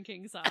Irish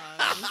drinking songs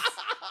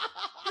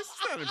This is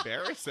not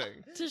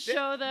embarrassing. to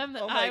show them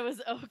that Oh my- I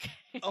was okay.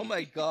 Oh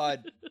my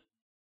god.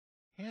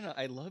 Hannah,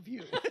 I love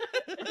you.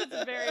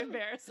 It's very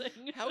embarrassing.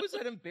 How is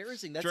that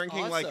embarrassing? That's Drinking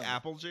awesome. like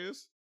apple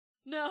juice?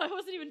 No, I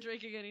wasn't even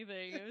drinking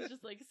anything. I was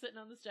just like sitting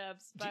on the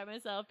steps by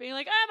myself, being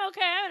like, "I'm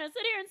okay. I'm gonna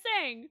sit here and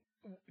sing."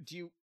 Do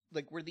you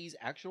like were these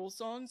actual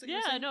songs that you were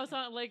Yeah, singing? no, it's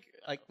not like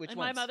which in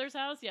ones? my mother's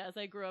house. Yes,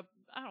 I grew up.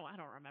 I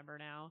don't remember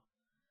now.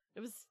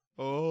 It was,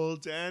 Oh,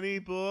 Danny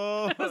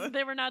boy.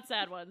 they were not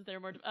sad ones. They were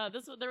more.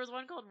 There was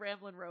one called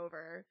Ramblin'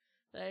 Rover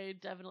that I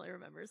definitely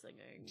remember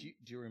singing.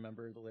 Do you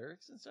remember the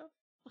lyrics and stuff?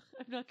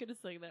 I'm not gonna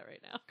sing that right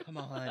now. Come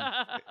on.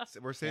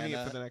 We're saving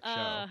it for the next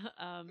show.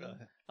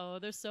 Oh,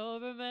 there's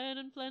sober men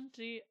and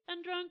plenty,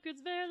 and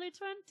drunkards barely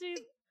 20.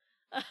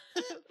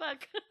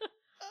 Fuck.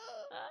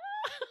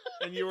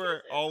 And you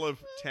were all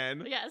of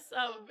 10? Yes,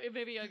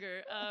 maybe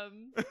younger.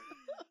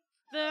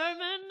 There are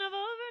men of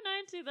over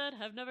 90 that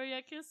have never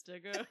yet kissed a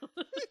girl.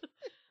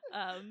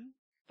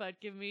 But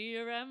give me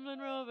a Ramblin'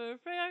 Rover,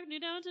 frae Orkney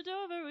down to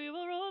Dover, we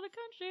will roll the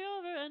country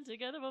over, and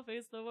together we'll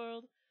face the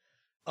world.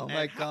 Oh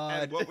my And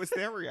god. And what was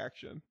their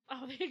reaction?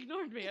 Oh, they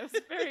ignored me. I was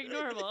very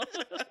ignorable.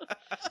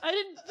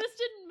 This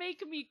didn't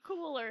make me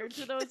cooler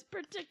to those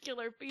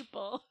particular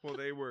people. Well,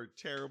 they were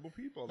terrible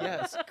people. then.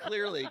 Yes,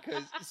 clearly,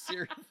 because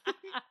seriously.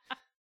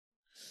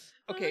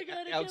 Oh my Okay, God,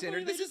 I can't Alexander,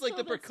 believe I this is just like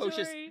the told that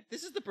precocious. story.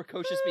 This is the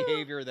precocious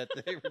behavior that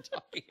they were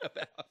talking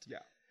about. Yeah.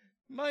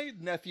 My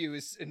nephew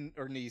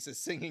or niece is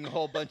singing a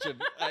whole bunch of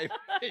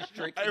Irish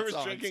drinking Irish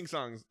songs. drinking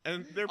songs.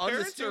 And their On the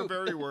parents are stoop.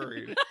 very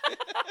worried.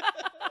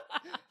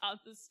 On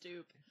the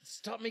stoop.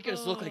 Stop making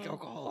us look like Oh.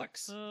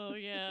 alcoholics. Oh,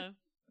 yeah.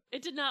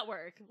 It did not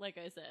work. Like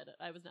I said,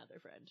 I was not their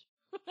friend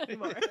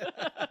anymore.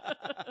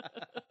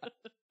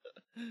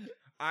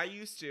 I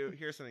used to,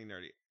 here's something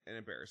nerdy and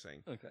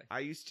embarrassing. Okay. I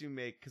used to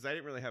make, because I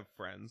didn't really have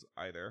friends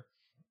either,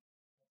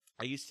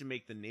 I used to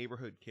make the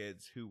neighborhood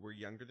kids who were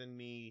younger than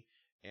me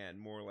and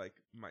more like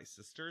my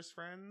sister's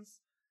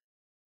friends,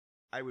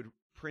 I would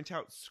print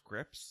out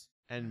scripts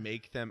and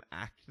make them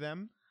act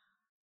them.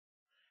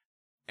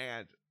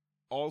 And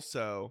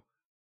also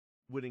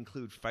would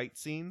include fight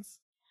scenes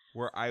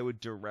where I would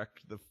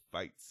direct the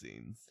fight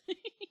scenes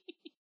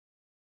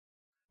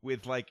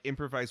with like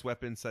improvised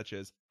weapons such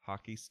as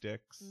hockey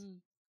sticks,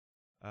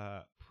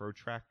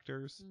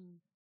 protractors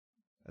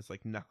as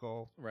like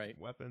knuckle Right.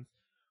 weapons.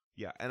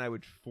 Yeah, and I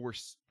would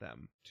force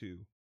them to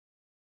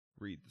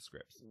read the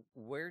scripts.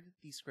 Where did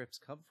these scripts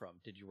come from?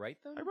 Did you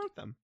write them? I wrote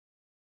them.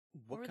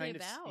 What were kind they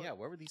of about? Yeah,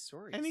 what were these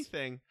stories?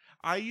 Anything.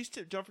 I used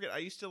to, don't forget, I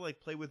used to like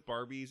play with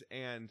Barbies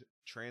and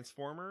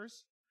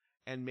Transformers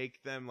and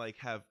make them like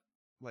have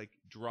like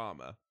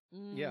drama,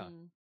 Yeah.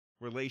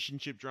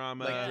 relationship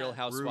drama, Like Real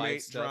Housewives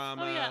roommate stuff.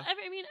 drama. Oh yeah,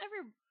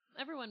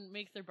 everyone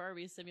makes their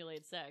Barbies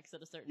simulate sex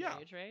at a certain Yeah.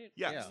 age, right?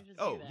 Yes. Yeah. You just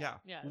do Oh, that. yeah.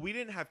 Yeah. We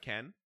didn't have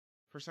Ken.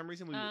 For some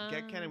reason, we would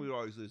get Ken and we would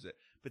always lose it.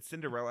 But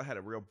Cinderella had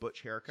a real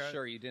butch haircut.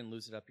 Sure, you didn't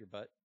lose it up your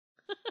butt.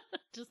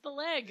 Just the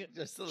leg.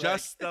 Just the leg.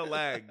 Just the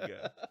leg.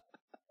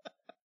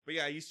 But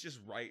yeah, I used to just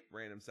write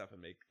random stuff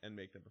and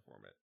make them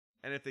perform it.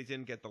 And if they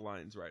didn't get the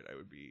lines right, I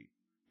would be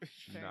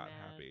Very not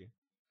mad. happy.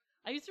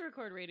 I used to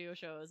record radio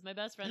shows. My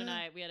best friend and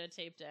I, we had a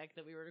tape deck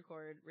that we would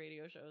record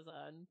radio shows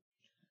on.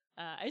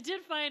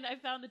 I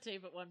found the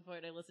tape at one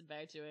point. I listened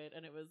back to it,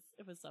 and it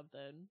was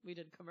something. We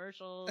did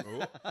commercials.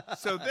 Oh.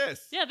 So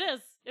this. Yeah,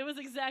 it was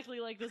exactly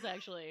like this,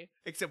 actually.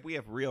 Except we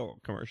have real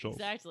commercials.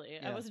 Exactly.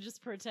 I Yeah. wasn't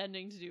just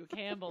pretending to do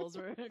Campbell's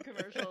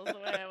commercials the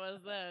way I was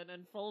then,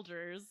 and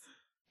Folgers.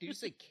 Did you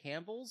say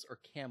Campbell's or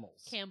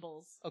Camels?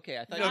 Campbell's. Okay,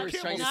 I thought No, you were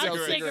trying to Campbell's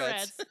sell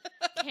cigarettes.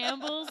 cigarettes.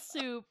 Campbell's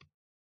soup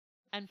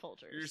and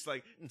Folgers. You're just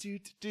like,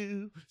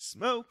 do,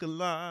 smoke a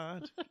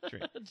lot.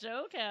 Drink.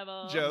 Joe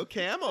Camel. Joe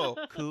Camel.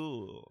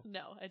 Cool.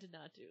 No, I did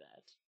not do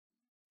that.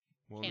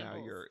 Well, Campbell's.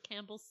 now you're...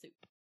 Campbell's soup.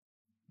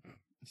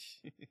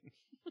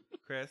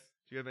 Chris,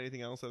 do you have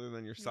anything else other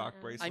than your sock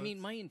Yeah. bracelets? I mean,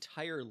 my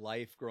entire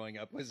life growing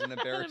up was an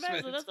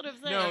embarrassment. That's what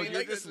I'm saying. No, I mean, you're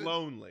like, just it's-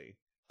 lonely.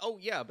 Oh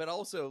yeah, but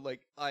also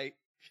like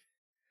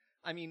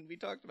I mean, we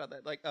talked about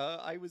that. Like,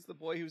 I was the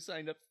boy who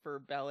signed up for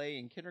ballet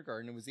in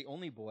kindergarten and was the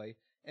only boy,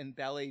 and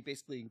ballet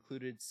basically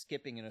included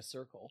skipping in a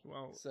circle.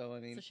 Well, So I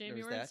mean, It's a shame there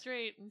you was weren't that.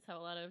 straight. That's how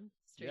a lot of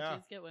straight Yeah.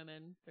 kids get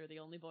women. They're the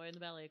only boy in the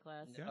ballet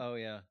class. Yeah. Oh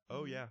yeah.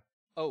 oh yeah.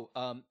 Oh,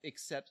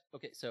 except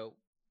okay, so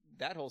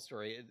that whole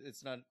story,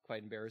 it's not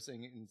quite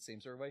embarrassing in the same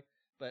sort of way,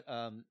 but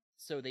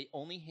so they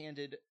only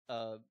handed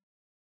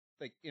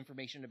like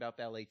information about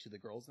ballet to the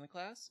girls in the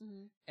class,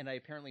 Mm-hmm. and I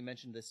apparently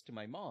mentioned this to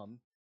my mom,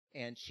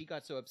 and she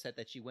got so upset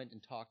that she went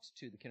and talked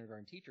to the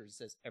kindergarten teachers and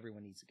says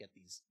everyone needs to get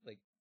these like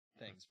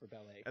things for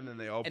ballet. And then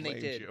they all And they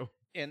blamed did. you.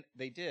 And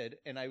they did,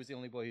 and I was the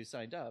only boy who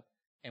signed up,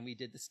 and we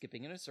did the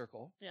skipping in a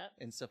circle Yeah.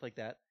 and stuff like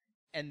that.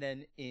 And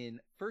then in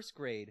first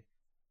grade,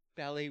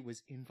 ballet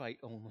was invite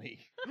only.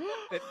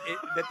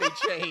 that they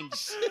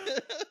changed.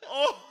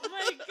 Oh Oh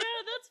my god,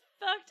 that's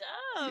fucked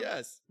up.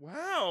 Yes.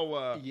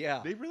 wow.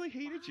 Yeah. They really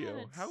hated you.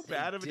 What? How They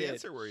bad of a did.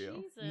 dancer were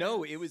you? Jesus.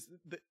 No, it was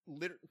the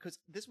because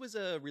this was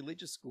a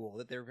religious school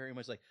that they're very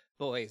much like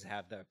boys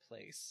have their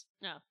place.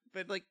 No.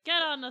 But like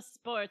Get on the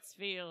sports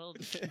field.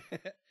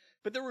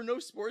 but there were no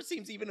sports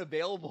teams even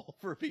available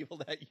for people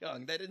that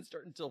young. That didn't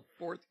start until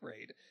fourth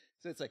grade.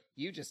 So it's like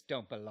you just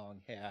don't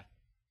belong here.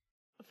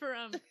 For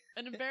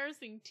an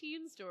embarrassing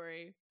teen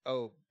story,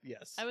 Oh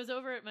yes. I was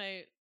over at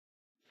my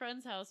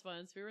friend's house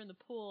once. We were in the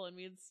pool and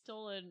we had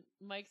stolen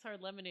Mike's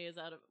Hard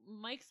Lemonades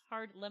Mike's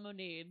Hard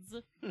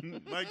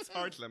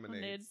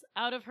Lemonade.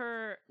 out of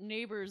her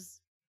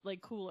neighbor's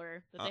like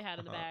cooler that they had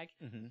in the Uh-huh. back.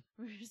 hmm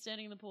We were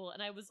standing in the pool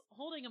and I was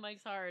holding a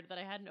Mike's Hard that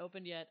I hadn't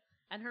opened yet,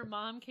 and her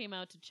mom came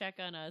out to check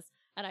on us,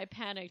 and I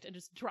panicked and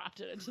just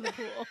dropped it into the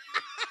pool.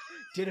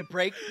 Did it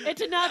break? It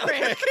did not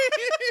break. Okay.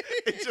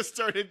 It just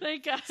started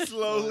Thank God.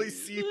 slowly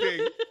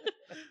seeping.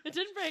 It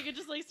didn't break. It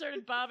just like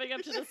started bobbing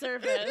up to the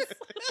surface.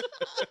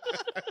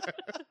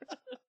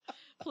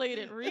 Played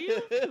it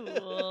real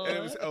cool. And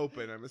it was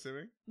open, I'm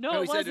assuming. No, No,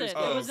 it he said wasn't. it It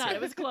was was, closed. not.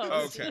 It was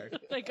closed. Okay.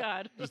 Thank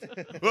God.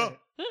 Whoa.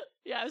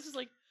 Yeah, I was just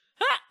like,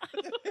 ha!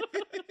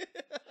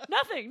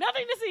 Nothing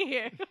to see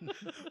here.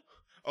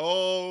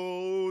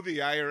 Oh,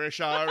 the Irish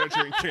are a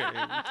drinking.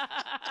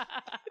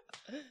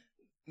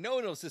 No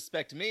one will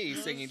suspect me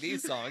singing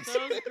these songs.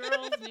 Those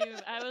girls knew.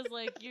 I was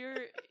like,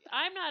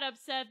 I'm not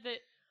upset that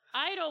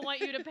I don't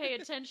want you to pay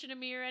attention to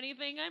me or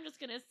anything. I'm just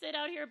going to sit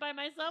out here by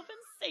myself and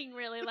sing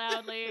really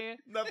loudly.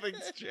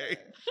 Nothing's changed.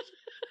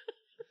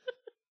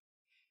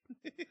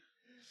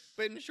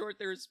 But in short,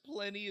 there's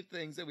plenty of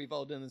things that we've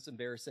all done that's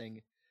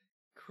embarrassing.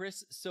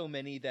 Chris, so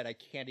many that I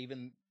can't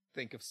even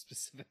think of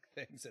specific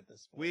things at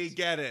this point. We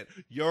get it.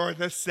 You're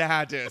the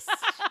saddest.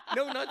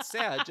 No, not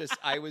sad. Just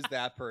I was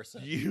that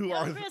person. You Yeah,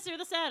 are. Chris, you're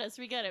the saddest.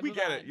 We get it. We Move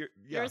get on. it. You're,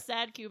 You're yeah. a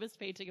sad cubist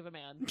painting of a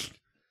man.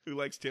 Who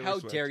likes Taylor How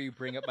Swift? dare you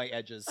bring up my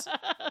edges?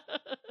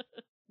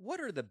 What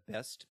are the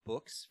best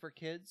books for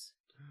kids?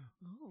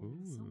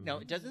 Ooh. Now,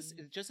 does this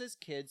it just as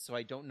kids, so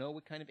I don't know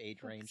what kind of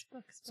age range.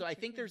 So I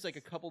think there's like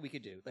a couple we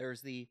could do.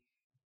 There's the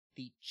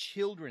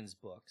children's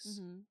books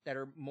Mhm. that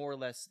are more or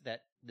less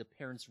that the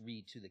parents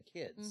read to the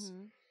kids.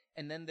 Mhm.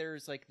 And then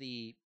there's like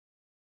the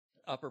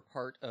upper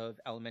part of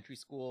elementary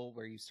school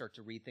where you start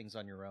to read things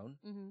on your own.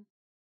 Mhm.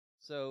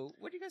 So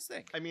what do you guys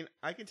think? I mean,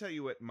 I can tell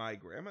you what my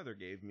grandmother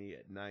gave me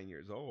at 9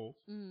 years old.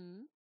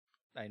 Mhm.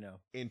 I know,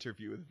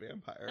 Interview with a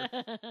Vampire.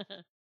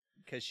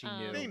 because she Um,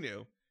 knew. They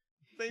knew.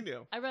 They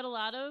knew. I read a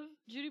lot of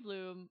Judy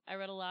Blume. I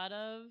read a lot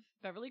of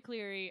Beverly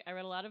Cleary. I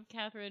read a lot of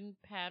Catherine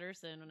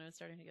Patterson when I was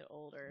starting to get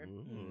older.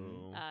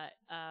 Ooh.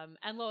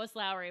 And Lois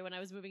Lowry when I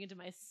was moving into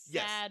my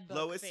Yes, sad book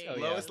Lois. phase. Oh,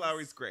 yeah. Lois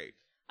Lowry's great.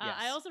 Yes.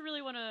 I also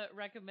really want to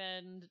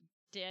recommend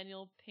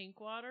Daniel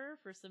Pinkwater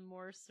for some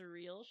more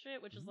surreal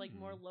shit, which is like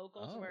more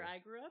local to where Oh. I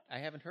grew up. I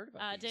haven't heard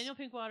about these. Daniel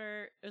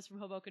Pinkwater is from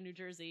Hoboken, New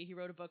Jersey. He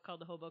wrote a book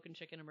called The Hoboken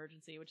Chicken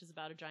Emergency, which is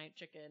about a giant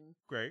chicken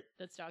Great.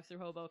 that stalks through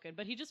Hoboken.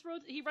 But he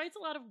writes a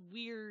lot of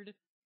weird,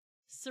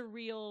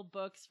 surreal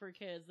books for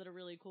kids that are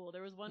really cool.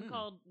 There was one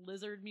called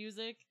Lizard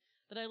Music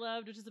that I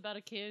loved, which is about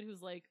a kid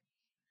who's like,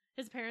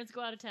 his parents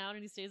go out of town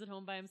and he stays at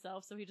home by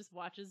himself, so he just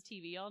watches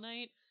TV all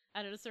night.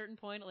 And at a certain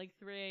point, at like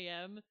 3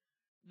 a.m.,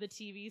 the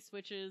TV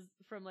switches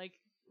from like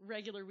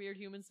regular weird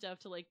human stuff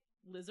to like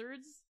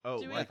lizards. Oh,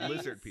 doing like things.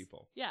 lizard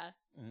people. Yeah.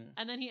 Mhm.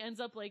 And then he ends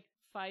up like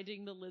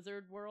finding the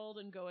lizard world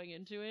and going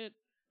into it.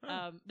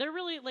 Huh. They're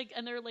really like,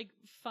 and they're like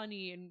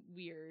funny and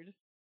weird.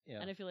 Yeah.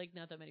 And I feel like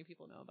not that many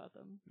people know about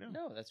them.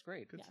 No, that's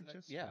great. Good Yeah.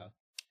 suggestion.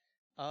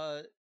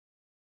 Yeah.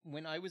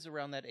 When I was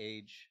around that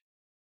age,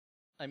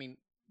 I mean,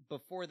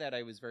 before that,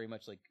 I was very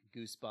much like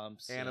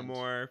Goosebumps. and-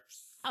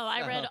 Animorphs. Oh,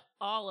 I read Uh-huh.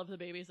 all of the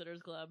Babysitter's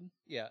Club.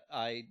 Yeah,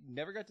 I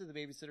never got to the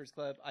Babysitter's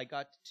Club. I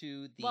got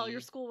to the. Well, your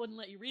school wouldn't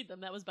let you read them.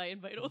 That was by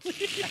invite only.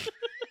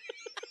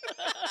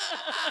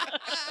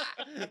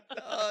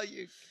 Oh,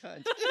 you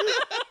cunt.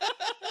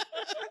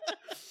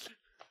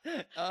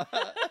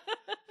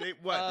 They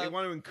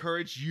want to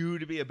encourage you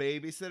to be a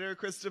babysitter,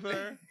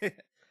 Christopher?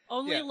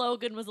 Only Yeah.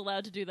 Logan was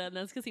allowed to do that, and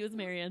that's because he was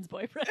Marianne's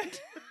boyfriend.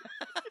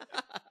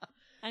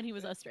 And he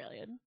was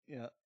Australian.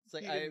 Yeah, it's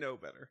like He didn't know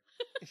better.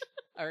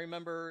 I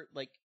remember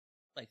like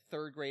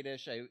third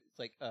grade-ish. I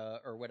like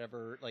or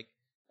whatever, like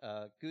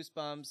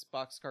Goosebumps,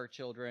 Boxcar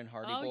Children,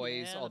 Hardy Oh,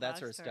 Boys, yeah, all the that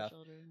sort of Boxcar stuff.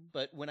 Children.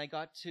 But when I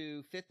got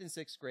to 5th and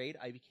 6th grade,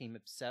 I became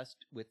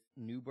obsessed with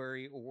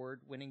Newbery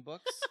Award-winning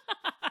books.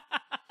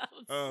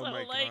 Oh, so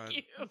my like God.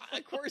 you.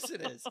 Of course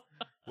it is.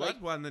 What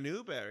Like- won the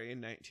Newbery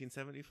in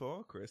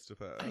 1974,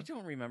 Christopher? I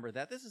don't remember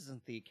that. This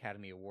isn't the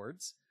Academy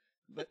Awards,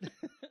 but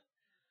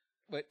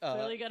but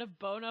Clearly got to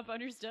bone up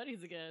on your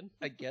studies again.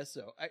 I guess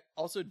so. I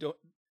also don't.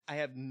 I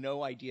have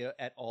no idea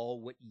at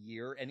all what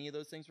year any of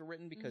those things were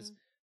written because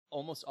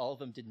almost all of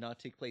them did not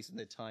take place in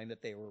the time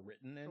that they were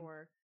written in.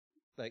 Sure.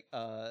 Like,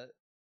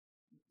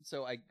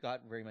 so I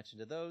got very much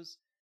into those,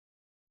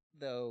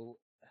 though.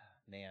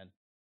 Man,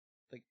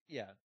 like,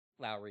 yeah,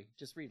 Lowry.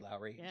 Just read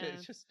Lowry. Yeah.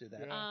 Just do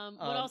that. Yeah.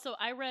 But also,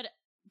 I read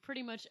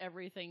pretty much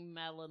everything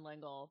Madeline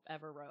L'Engle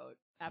ever wrote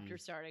after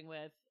starting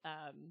with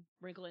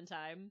Wrinkle in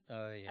Time.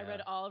 Oh yeah. I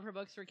read all of her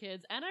books for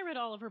kids, and I read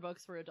all of her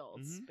books for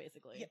adults, Mhm.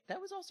 basically. Yeah, that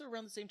was also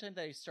around the same time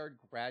that I started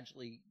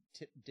gradually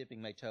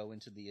dipping my toe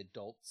into the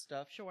adult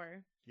stuff.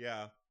 Sure.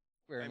 Yeah.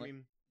 Where I I'm like,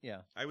 mean,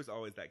 yeah, I was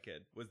always that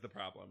kid, was the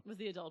problem. Was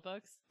the adult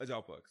books?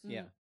 Adult books.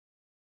 yeah.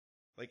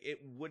 Like, it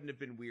wouldn't have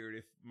been weird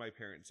if my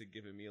parents had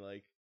given me,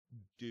 like,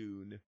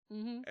 Dune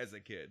Mm-hmm. as a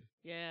kid.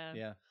 Yeah.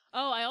 Yeah.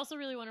 Oh, I also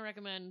really want to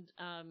recommend.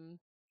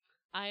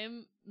 I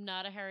am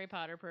not a Harry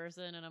Potter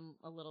person, and I'm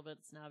a little bit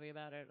snobby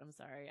about it. I'm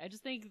sorry. I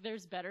just think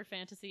there's better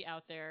fantasy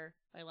out there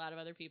by a lot of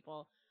other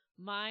people.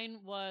 Mine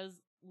was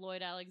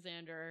Lloyd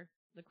Alexander,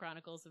 The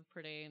Chronicles of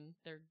Prydain.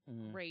 They're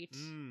Mhm. great.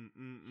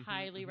 Mm-hmm,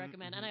 Highly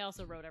recommend. And I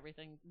also read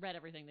everything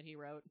that he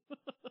wrote.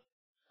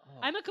 Oh.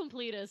 I'm a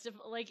completist. If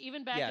like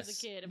even back as Yes.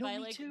 a kid, if No, I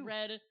me like too.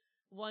 read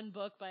one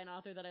book by an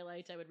author that I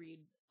liked, I would read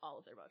all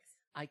of their books.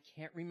 I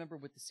can't remember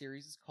what the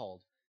series is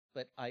called,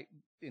 but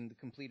in the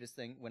completest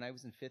thing, when I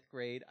was in 5th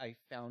grade, I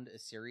found a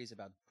series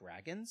about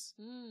dragons,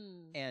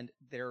 Mm. and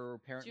there were Do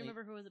apparently you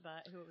remember who it was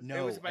about? Who it was?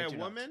 No, it was by I a do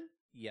not. woman?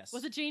 Yes.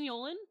 Was it Jane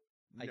Yolen?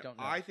 I don't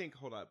know. I think,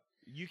 hold up.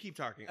 You keep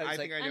talking. I was I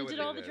think like- I know And what did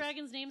it all the is.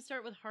 dragons' names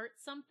start with Heart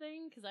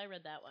something? Because I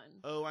read that one.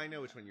 Oh, I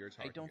know which one you're I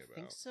talking don't about.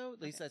 think so. At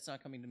least Okay. that's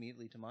not coming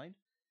immediately to mind.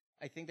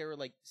 I think there were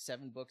like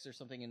 7 books or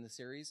something in the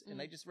series,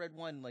 and I just read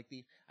one. Like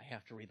I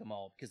have to read them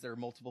all because there are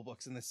multiple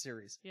books in this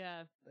series.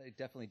 Yeah. I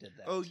definitely did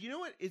that. Oh, you know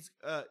what is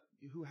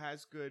who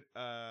has good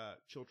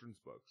children's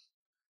books?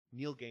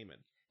 Neil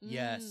Gaiman.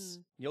 yes,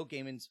 Mm. Neil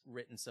Gaiman's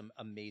written some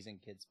amazing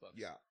kids books.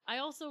 Yeah. I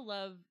also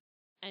love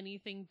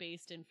anything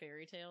based in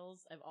fairy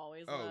tales. I've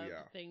always Oh, loved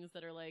yeah. things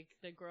that are like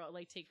that grow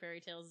like take fairy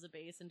tales as a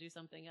base and do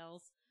something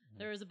else. Mhm.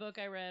 There was a book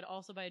I read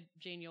also by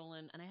Jane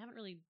Yolen, and I haven't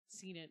really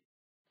seen it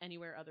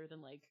anywhere other than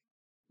like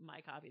my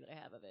copy that I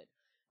have of it,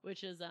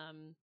 which is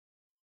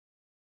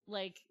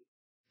like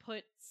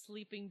put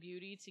Sleeping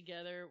Beauty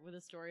together with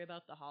a story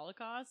about the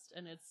Holocaust,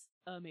 and it's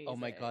amazing. Oh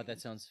my god, that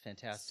sounds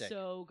fantastic.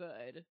 so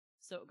good.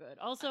 So good.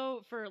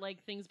 Also, for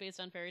like things based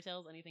on fairy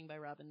tales, anything by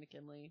Robin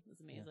McKinley is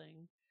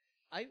amazing.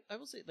 I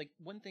will say, like,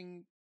 one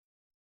thing,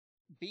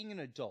 being an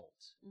adult,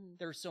 Mm.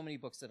 there are so many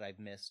books that I've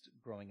missed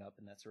growing up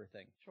and that sort of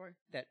thing. Sure.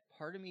 That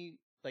part of me,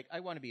 like, I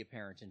want to be a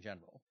parent in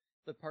general,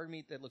 but part of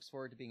me that looks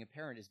forward to being a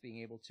parent is being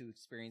able to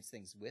experience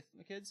things with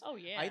my kids. Oh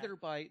yeah. Either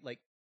by, like,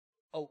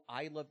 oh,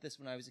 I loved this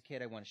when I was a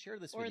kid, I want to share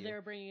this or with you.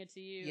 they're bringing it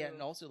to you. Yeah,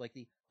 and also, like,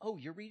 oh,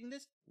 you're reading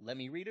this? Let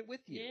me read it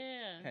with you.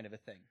 Yeah. Kind of a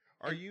thing.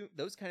 Are And you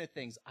those kind of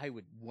things I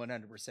would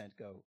 100%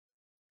 go.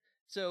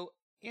 So,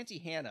 Auntie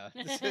Hannah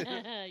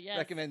Yes.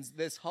 recommends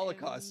this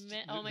Holocaust,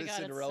 Oh my the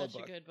god, Cinderella it's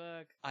such book. a good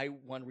book. I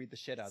want to read the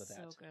shit out of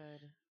that. So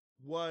good.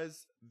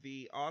 was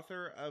the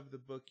author of the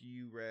book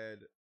you read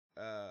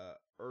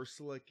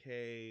Ursula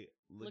K.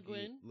 Le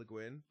Guin? Le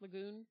Guin?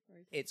 Lagoon.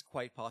 It's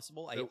quite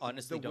possible. I The-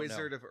 honestly the don't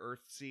Wizard know. of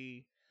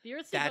Earthsea. The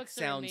Earthsea That books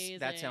are sounds amazing.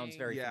 that sounds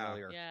very Yeah.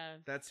 familiar. Yeah.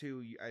 That's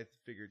who I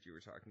figured you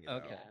were talking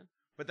about. Okay. Yeah.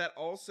 But that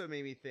also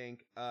made me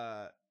think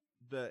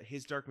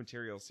his Dark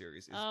Material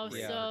series is Oh,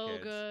 great so for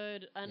kids.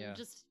 good. And Yeah.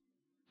 just,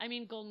 I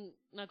mean,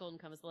 not Golden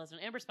Compass, the last one.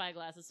 Amber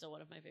Spyglass is still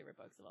one of my favorite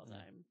books of all Mm.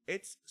 time.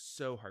 It's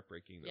so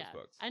heartbreaking, those Yeah.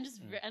 books. And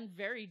just, Mm. and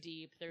very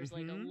deep. There's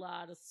like a Mhm.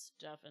 lot of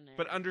stuff in there.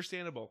 But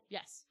understandable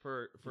yes.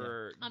 for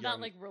About young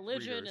like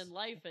religion readers. and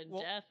life and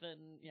Well, death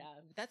and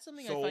yeah. That's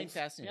something I Souls. find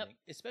fascinating,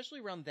 especially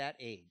around that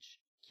age.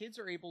 kids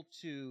are able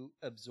to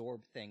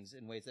absorb things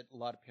in ways that a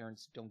lot of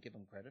parents don't give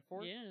them credit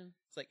for. Yeah.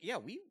 It's like, yeah,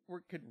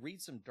 could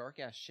read some dark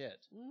ass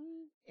shit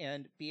Mm.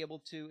 and be able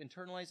to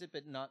internalize it,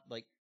 but not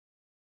like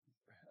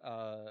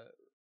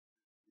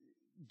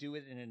do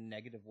it in a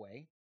negative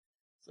way.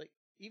 It's like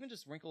even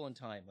just Wrinkle in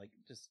Time, like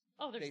just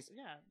Oh, there's basi-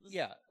 there's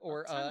yeah,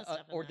 or a ton of stuff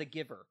in or there. The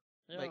Giver,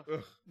 like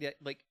Ugh. yeah,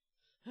 like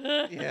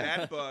yeah.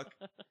 That book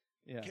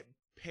yeah,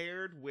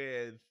 paired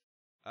with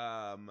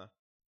oh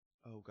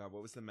god,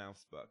 what was the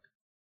mouse book?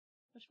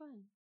 Which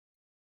one?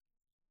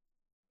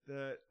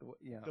 The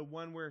yeah. the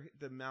one where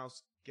the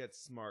mouse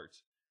gets smart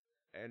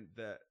and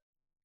the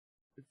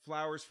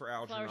Flowers for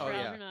Algernon. Flowers Oh, for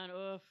yeah. Algernon.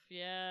 Oof,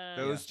 yeah.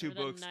 Those two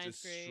Remember that in books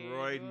ninth grade.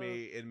 destroyed Oof.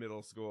 me in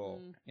middle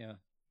school. Mm. Yeah.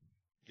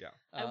 Yeah.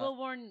 I will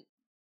warn,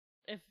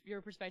 if you're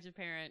a prospective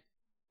parent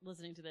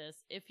listening to this,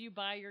 if you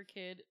buy your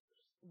kid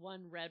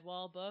one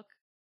Redwall book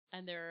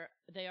and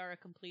they are a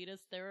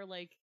completist, there are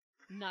like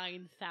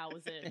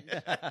 9,000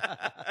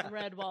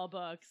 Redwall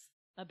books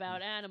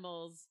about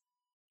animals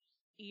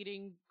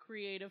eating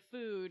creative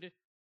food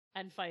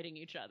and fighting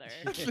each other.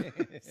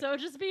 So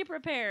just be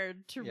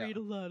prepared to Yeah. read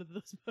a lot of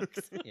those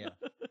books. Yeah.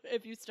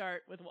 If you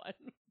start with one.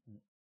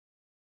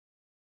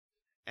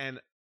 And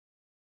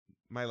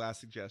my last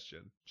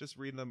suggestion, just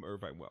read them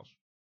Irvine Welsh.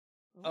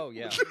 Oh,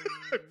 yeah.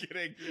 I'm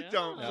kidding. Yeah.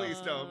 Don't, No. please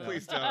don't, No.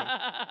 please don't.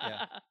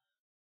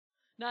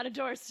 Not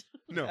endorsed.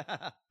 No,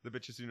 the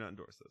bitches do not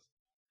endorse this.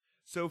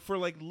 So for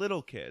like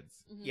little kids,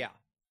 Mhm. yeah.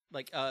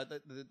 Like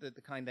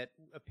the kind that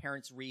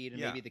parents read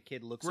and Yeah. maybe the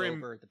kid looks Grimm-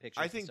 over at the pictures.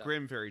 I and think stuff.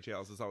 Grimm fairy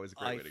tales is always a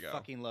great I way to go.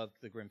 fucking love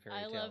the Grimm fairy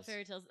I tales. love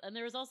fairy tales. And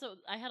there was also,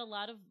 I had a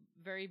lot of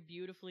very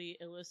beautifully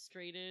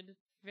illustrated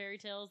fairy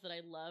tales that I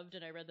loved,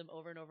 and I read them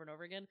over and over and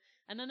over again.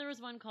 And then there was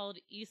one called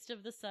East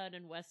of the Sun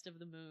and West of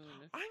the Moon.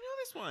 I know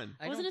this one.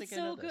 I Wasn't don't it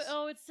think I know so good? this.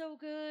 Oh, it's so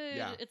good.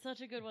 Yeah. It's such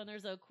a good one.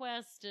 There's a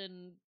quest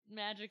and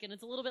magic, and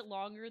it's a little bit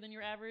longer than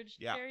your average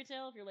Yeah. fairy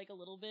tale if you're like a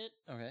little bit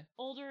Okay.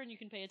 older and you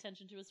can pay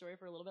attention to a story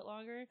for a little bit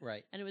longer.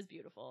 Right. And it was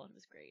beautiful. It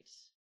was great.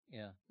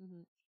 Yeah.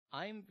 Hmm.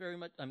 I'm very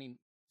much. I mean,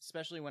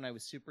 especially when I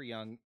was super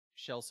young,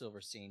 Shel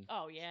Silverstein.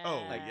 Oh, yeah.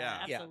 Oh, like,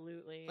 yeah. Yeah.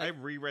 Absolutely.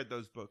 I've reread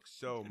those books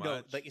so much.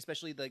 No, like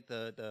especially like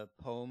the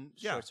poem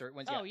Yeah. short story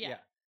ones. Oh, yeah.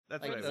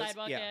 That's like what I the those-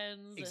 sidewalk yeah,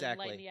 ends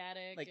exactly. and Light in the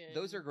Attic. Like and...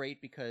 those are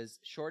great because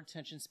short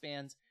attention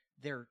spans.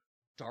 They're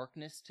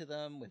darkness to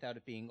them without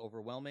it being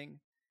overwhelming.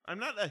 I'm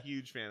not a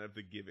huge fan of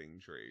the Giving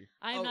Tree.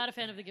 I am Oh, not a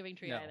fan of the Giving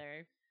Tree no.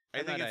 either. I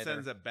I'm think not it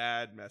sends either. a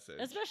bad message.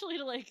 Especially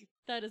to like,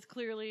 that is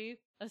clearly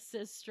a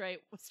cis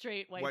straight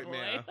white White boy.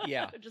 man.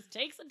 Yeah. Who just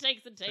takes and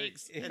takes and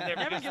takes. Yeah. and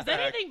Never gives gives back.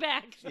 anything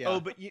back. Yeah. Oh,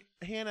 but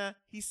Hannah,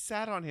 he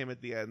sat on him at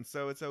the end,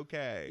 so it's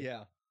okay.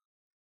 Yeah.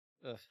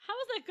 How is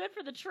that good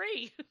for the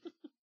tree?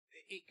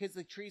 Because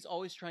the tree's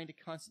always trying to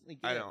constantly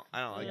give. I don't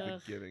like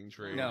Ugh. the Giving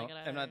Tree. I No, don't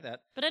like it I'm not either.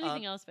 that. But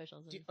anything else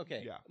special.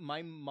 Okay. Yeah.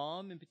 My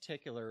mom in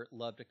particular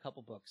loved a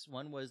couple books.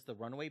 One was The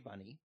Runaway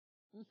Bunny.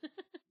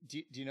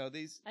 Do you know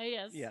these?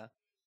 Yes. Yeah.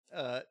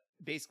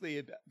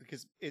 Basically,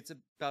 because it's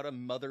about a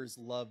mother's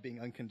love being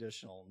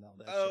unconditional. No,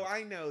 that Oh, shit.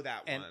 I know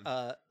that and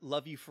one.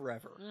 Love You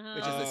Forever, Uh-huh.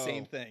 which is the Oh.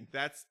 same thing.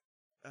 That's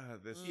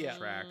this Yeah.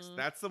 tracks.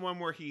 That's the one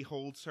where he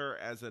holds her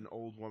as an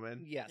old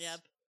woman. Yes. Yep.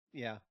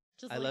 Yeah.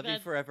 Just I like love you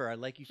that forever. I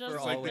like you just for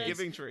It's like like the always.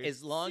 Giving Tree.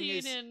 As long scene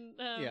as in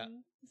yeah.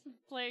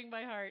 Playing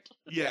My Heart.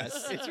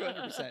 Yes. it's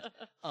 200%.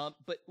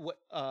 But what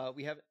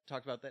we haven't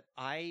talked about that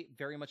I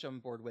very much am on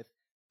board with,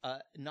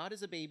 not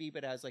as a baby,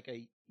 but as like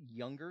a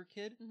younger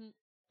kid. Mhm.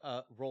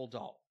 Roald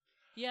Dahl.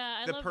 Yeah,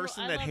 I The love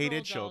person I that love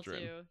hated Roald Dahl,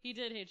 children. too. He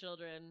did hate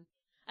children,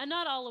 and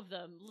not all of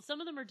them. Some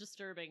of them are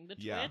disturbing. The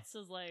Yeah. Twits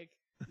is like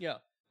Yeah,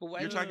 but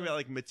what You're talking about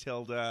like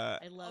Matilda.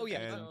 I love. Oh,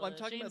 yeah, Matilda. I'm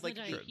talking James about, like,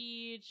 and the Giant Sure.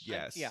 Peach.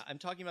 Yes. yeah, I'm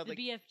talking about The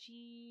like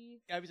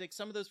BFG. I was like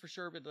some of those for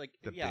sure, but like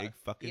The yeah, big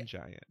fucking yeah.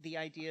 giant. the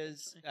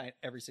ideas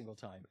every single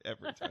time.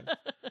 Every time.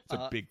 It's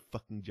a big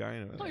fucking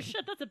giant. over Oh there.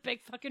 shit, that's a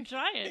big fucking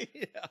giant.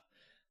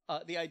 yeah,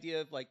 the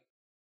idea of like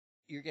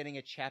you're getting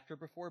a chapter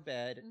before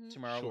bed. Mhm.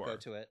 Tomorrow we'll go Sure.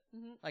 to it.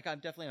 Mhm. Like I'm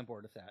definitely on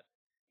board with that,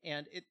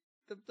 and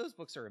those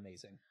books are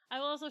amazing. I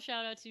will also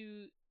shout out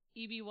to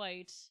E.B.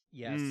 White.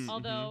 Yes. Mm.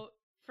 Although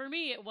for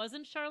me, it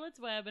wasn't Charlotte's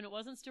Web and it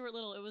wasn't Stuart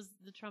Little. It was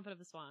The Trumpet of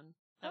the Swan.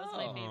 That was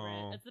my Oh.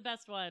 favorite. It's the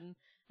best one,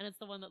 and it's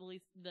the one that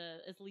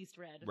is least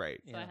read.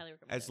 Right. So Yeah. I highly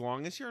recommend As it.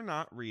 long as you're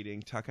not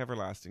reading Tuck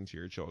Everlasting to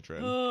your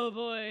children. Oh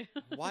boy,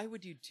 Why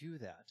would you do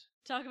that?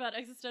 talk about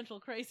existential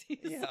crises.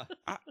 Yeah,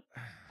 I,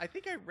 I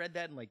think I read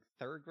that in like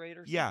third grade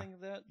or Yeah. something of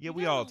that. yeah, He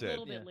we does all a did.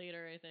 little bit Yeah.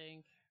 later, I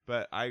think.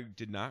 But I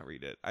did not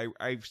read it.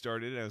 I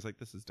started and I was like,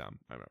 this is dumb.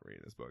 I'm not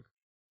reading this book.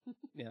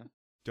 Yeah.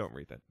 Don't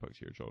read that book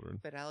to your children.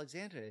 But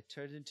Alexandra, it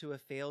turned into a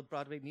failed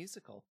Broadway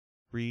musical.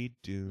 Read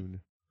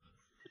Dune.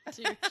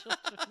 To your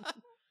children.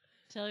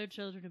 Tell your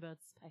children about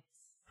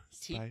spice.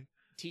 Spy-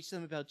 Teach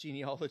them about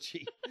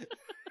genealogy.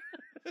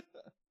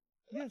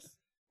 Yes.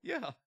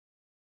 Yeah.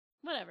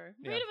 Whatever.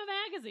 Yeah. Read him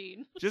a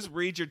magazine. Just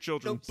read your No,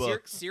 children's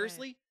books.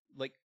 seriously,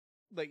 like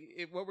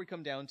what we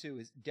come down to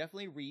is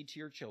definitely read to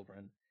your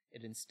children.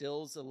 It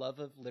instills a love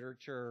of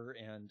literature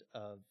and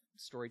of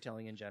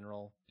storytelling in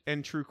general.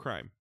 And true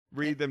crime.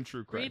 Read them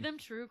true crime. Read them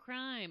true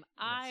crime.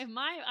 Yes.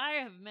 I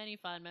have many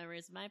fond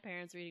memories of my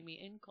parents reading me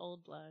In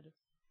Cold Blood.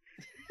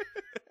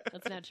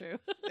 That's not true.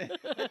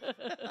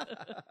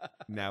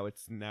 Now it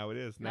is. Now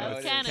it's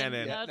it canon.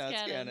 is. Now Yeah, it's now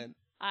it's canon. canon.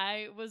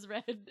 I was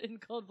read In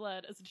Cold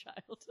Blood as a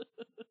child.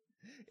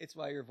 It's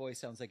why your voice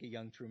sounds like a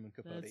young Truman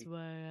Capote. That's why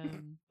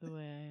I'm the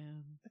way I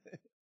am.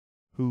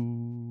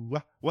 Who?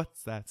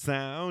 What's that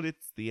sound?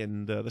 It's the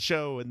end of the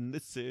show, and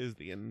this is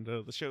the end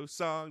of the show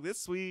song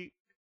this week.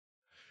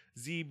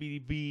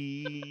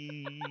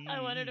 ZBB. I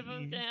wondered if it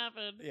was gonna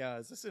happen. Yeah,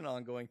 is this an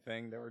ongoing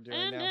thing that we're doing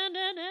And now?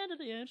 end of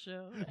the end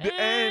show. The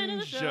End end of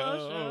the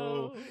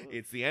show.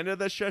 It's the end of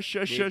the show.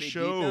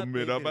 Zibbidi-bop,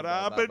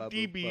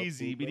 Midda-ba-da-ba-dee-bee,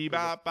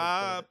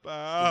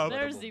 zibbidi-bop-bop-bop.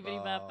 There's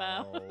Zibbidi Bop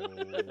Bop.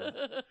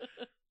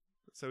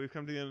 So we've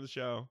come to the end of the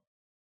show.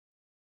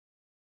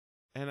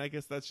 And I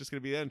guess that's just going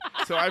to be the end.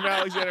 So I'm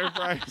Alexander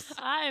Price.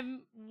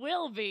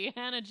 Will be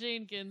Hannah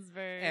Jane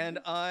Ginsburg. And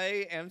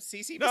I am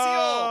Cece No!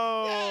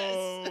 Basile.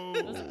 Yes!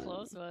 That was a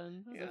close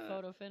one. That was Yeah. a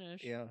photo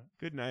finish. Yeah.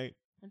 Good night.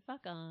 And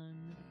fuck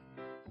on.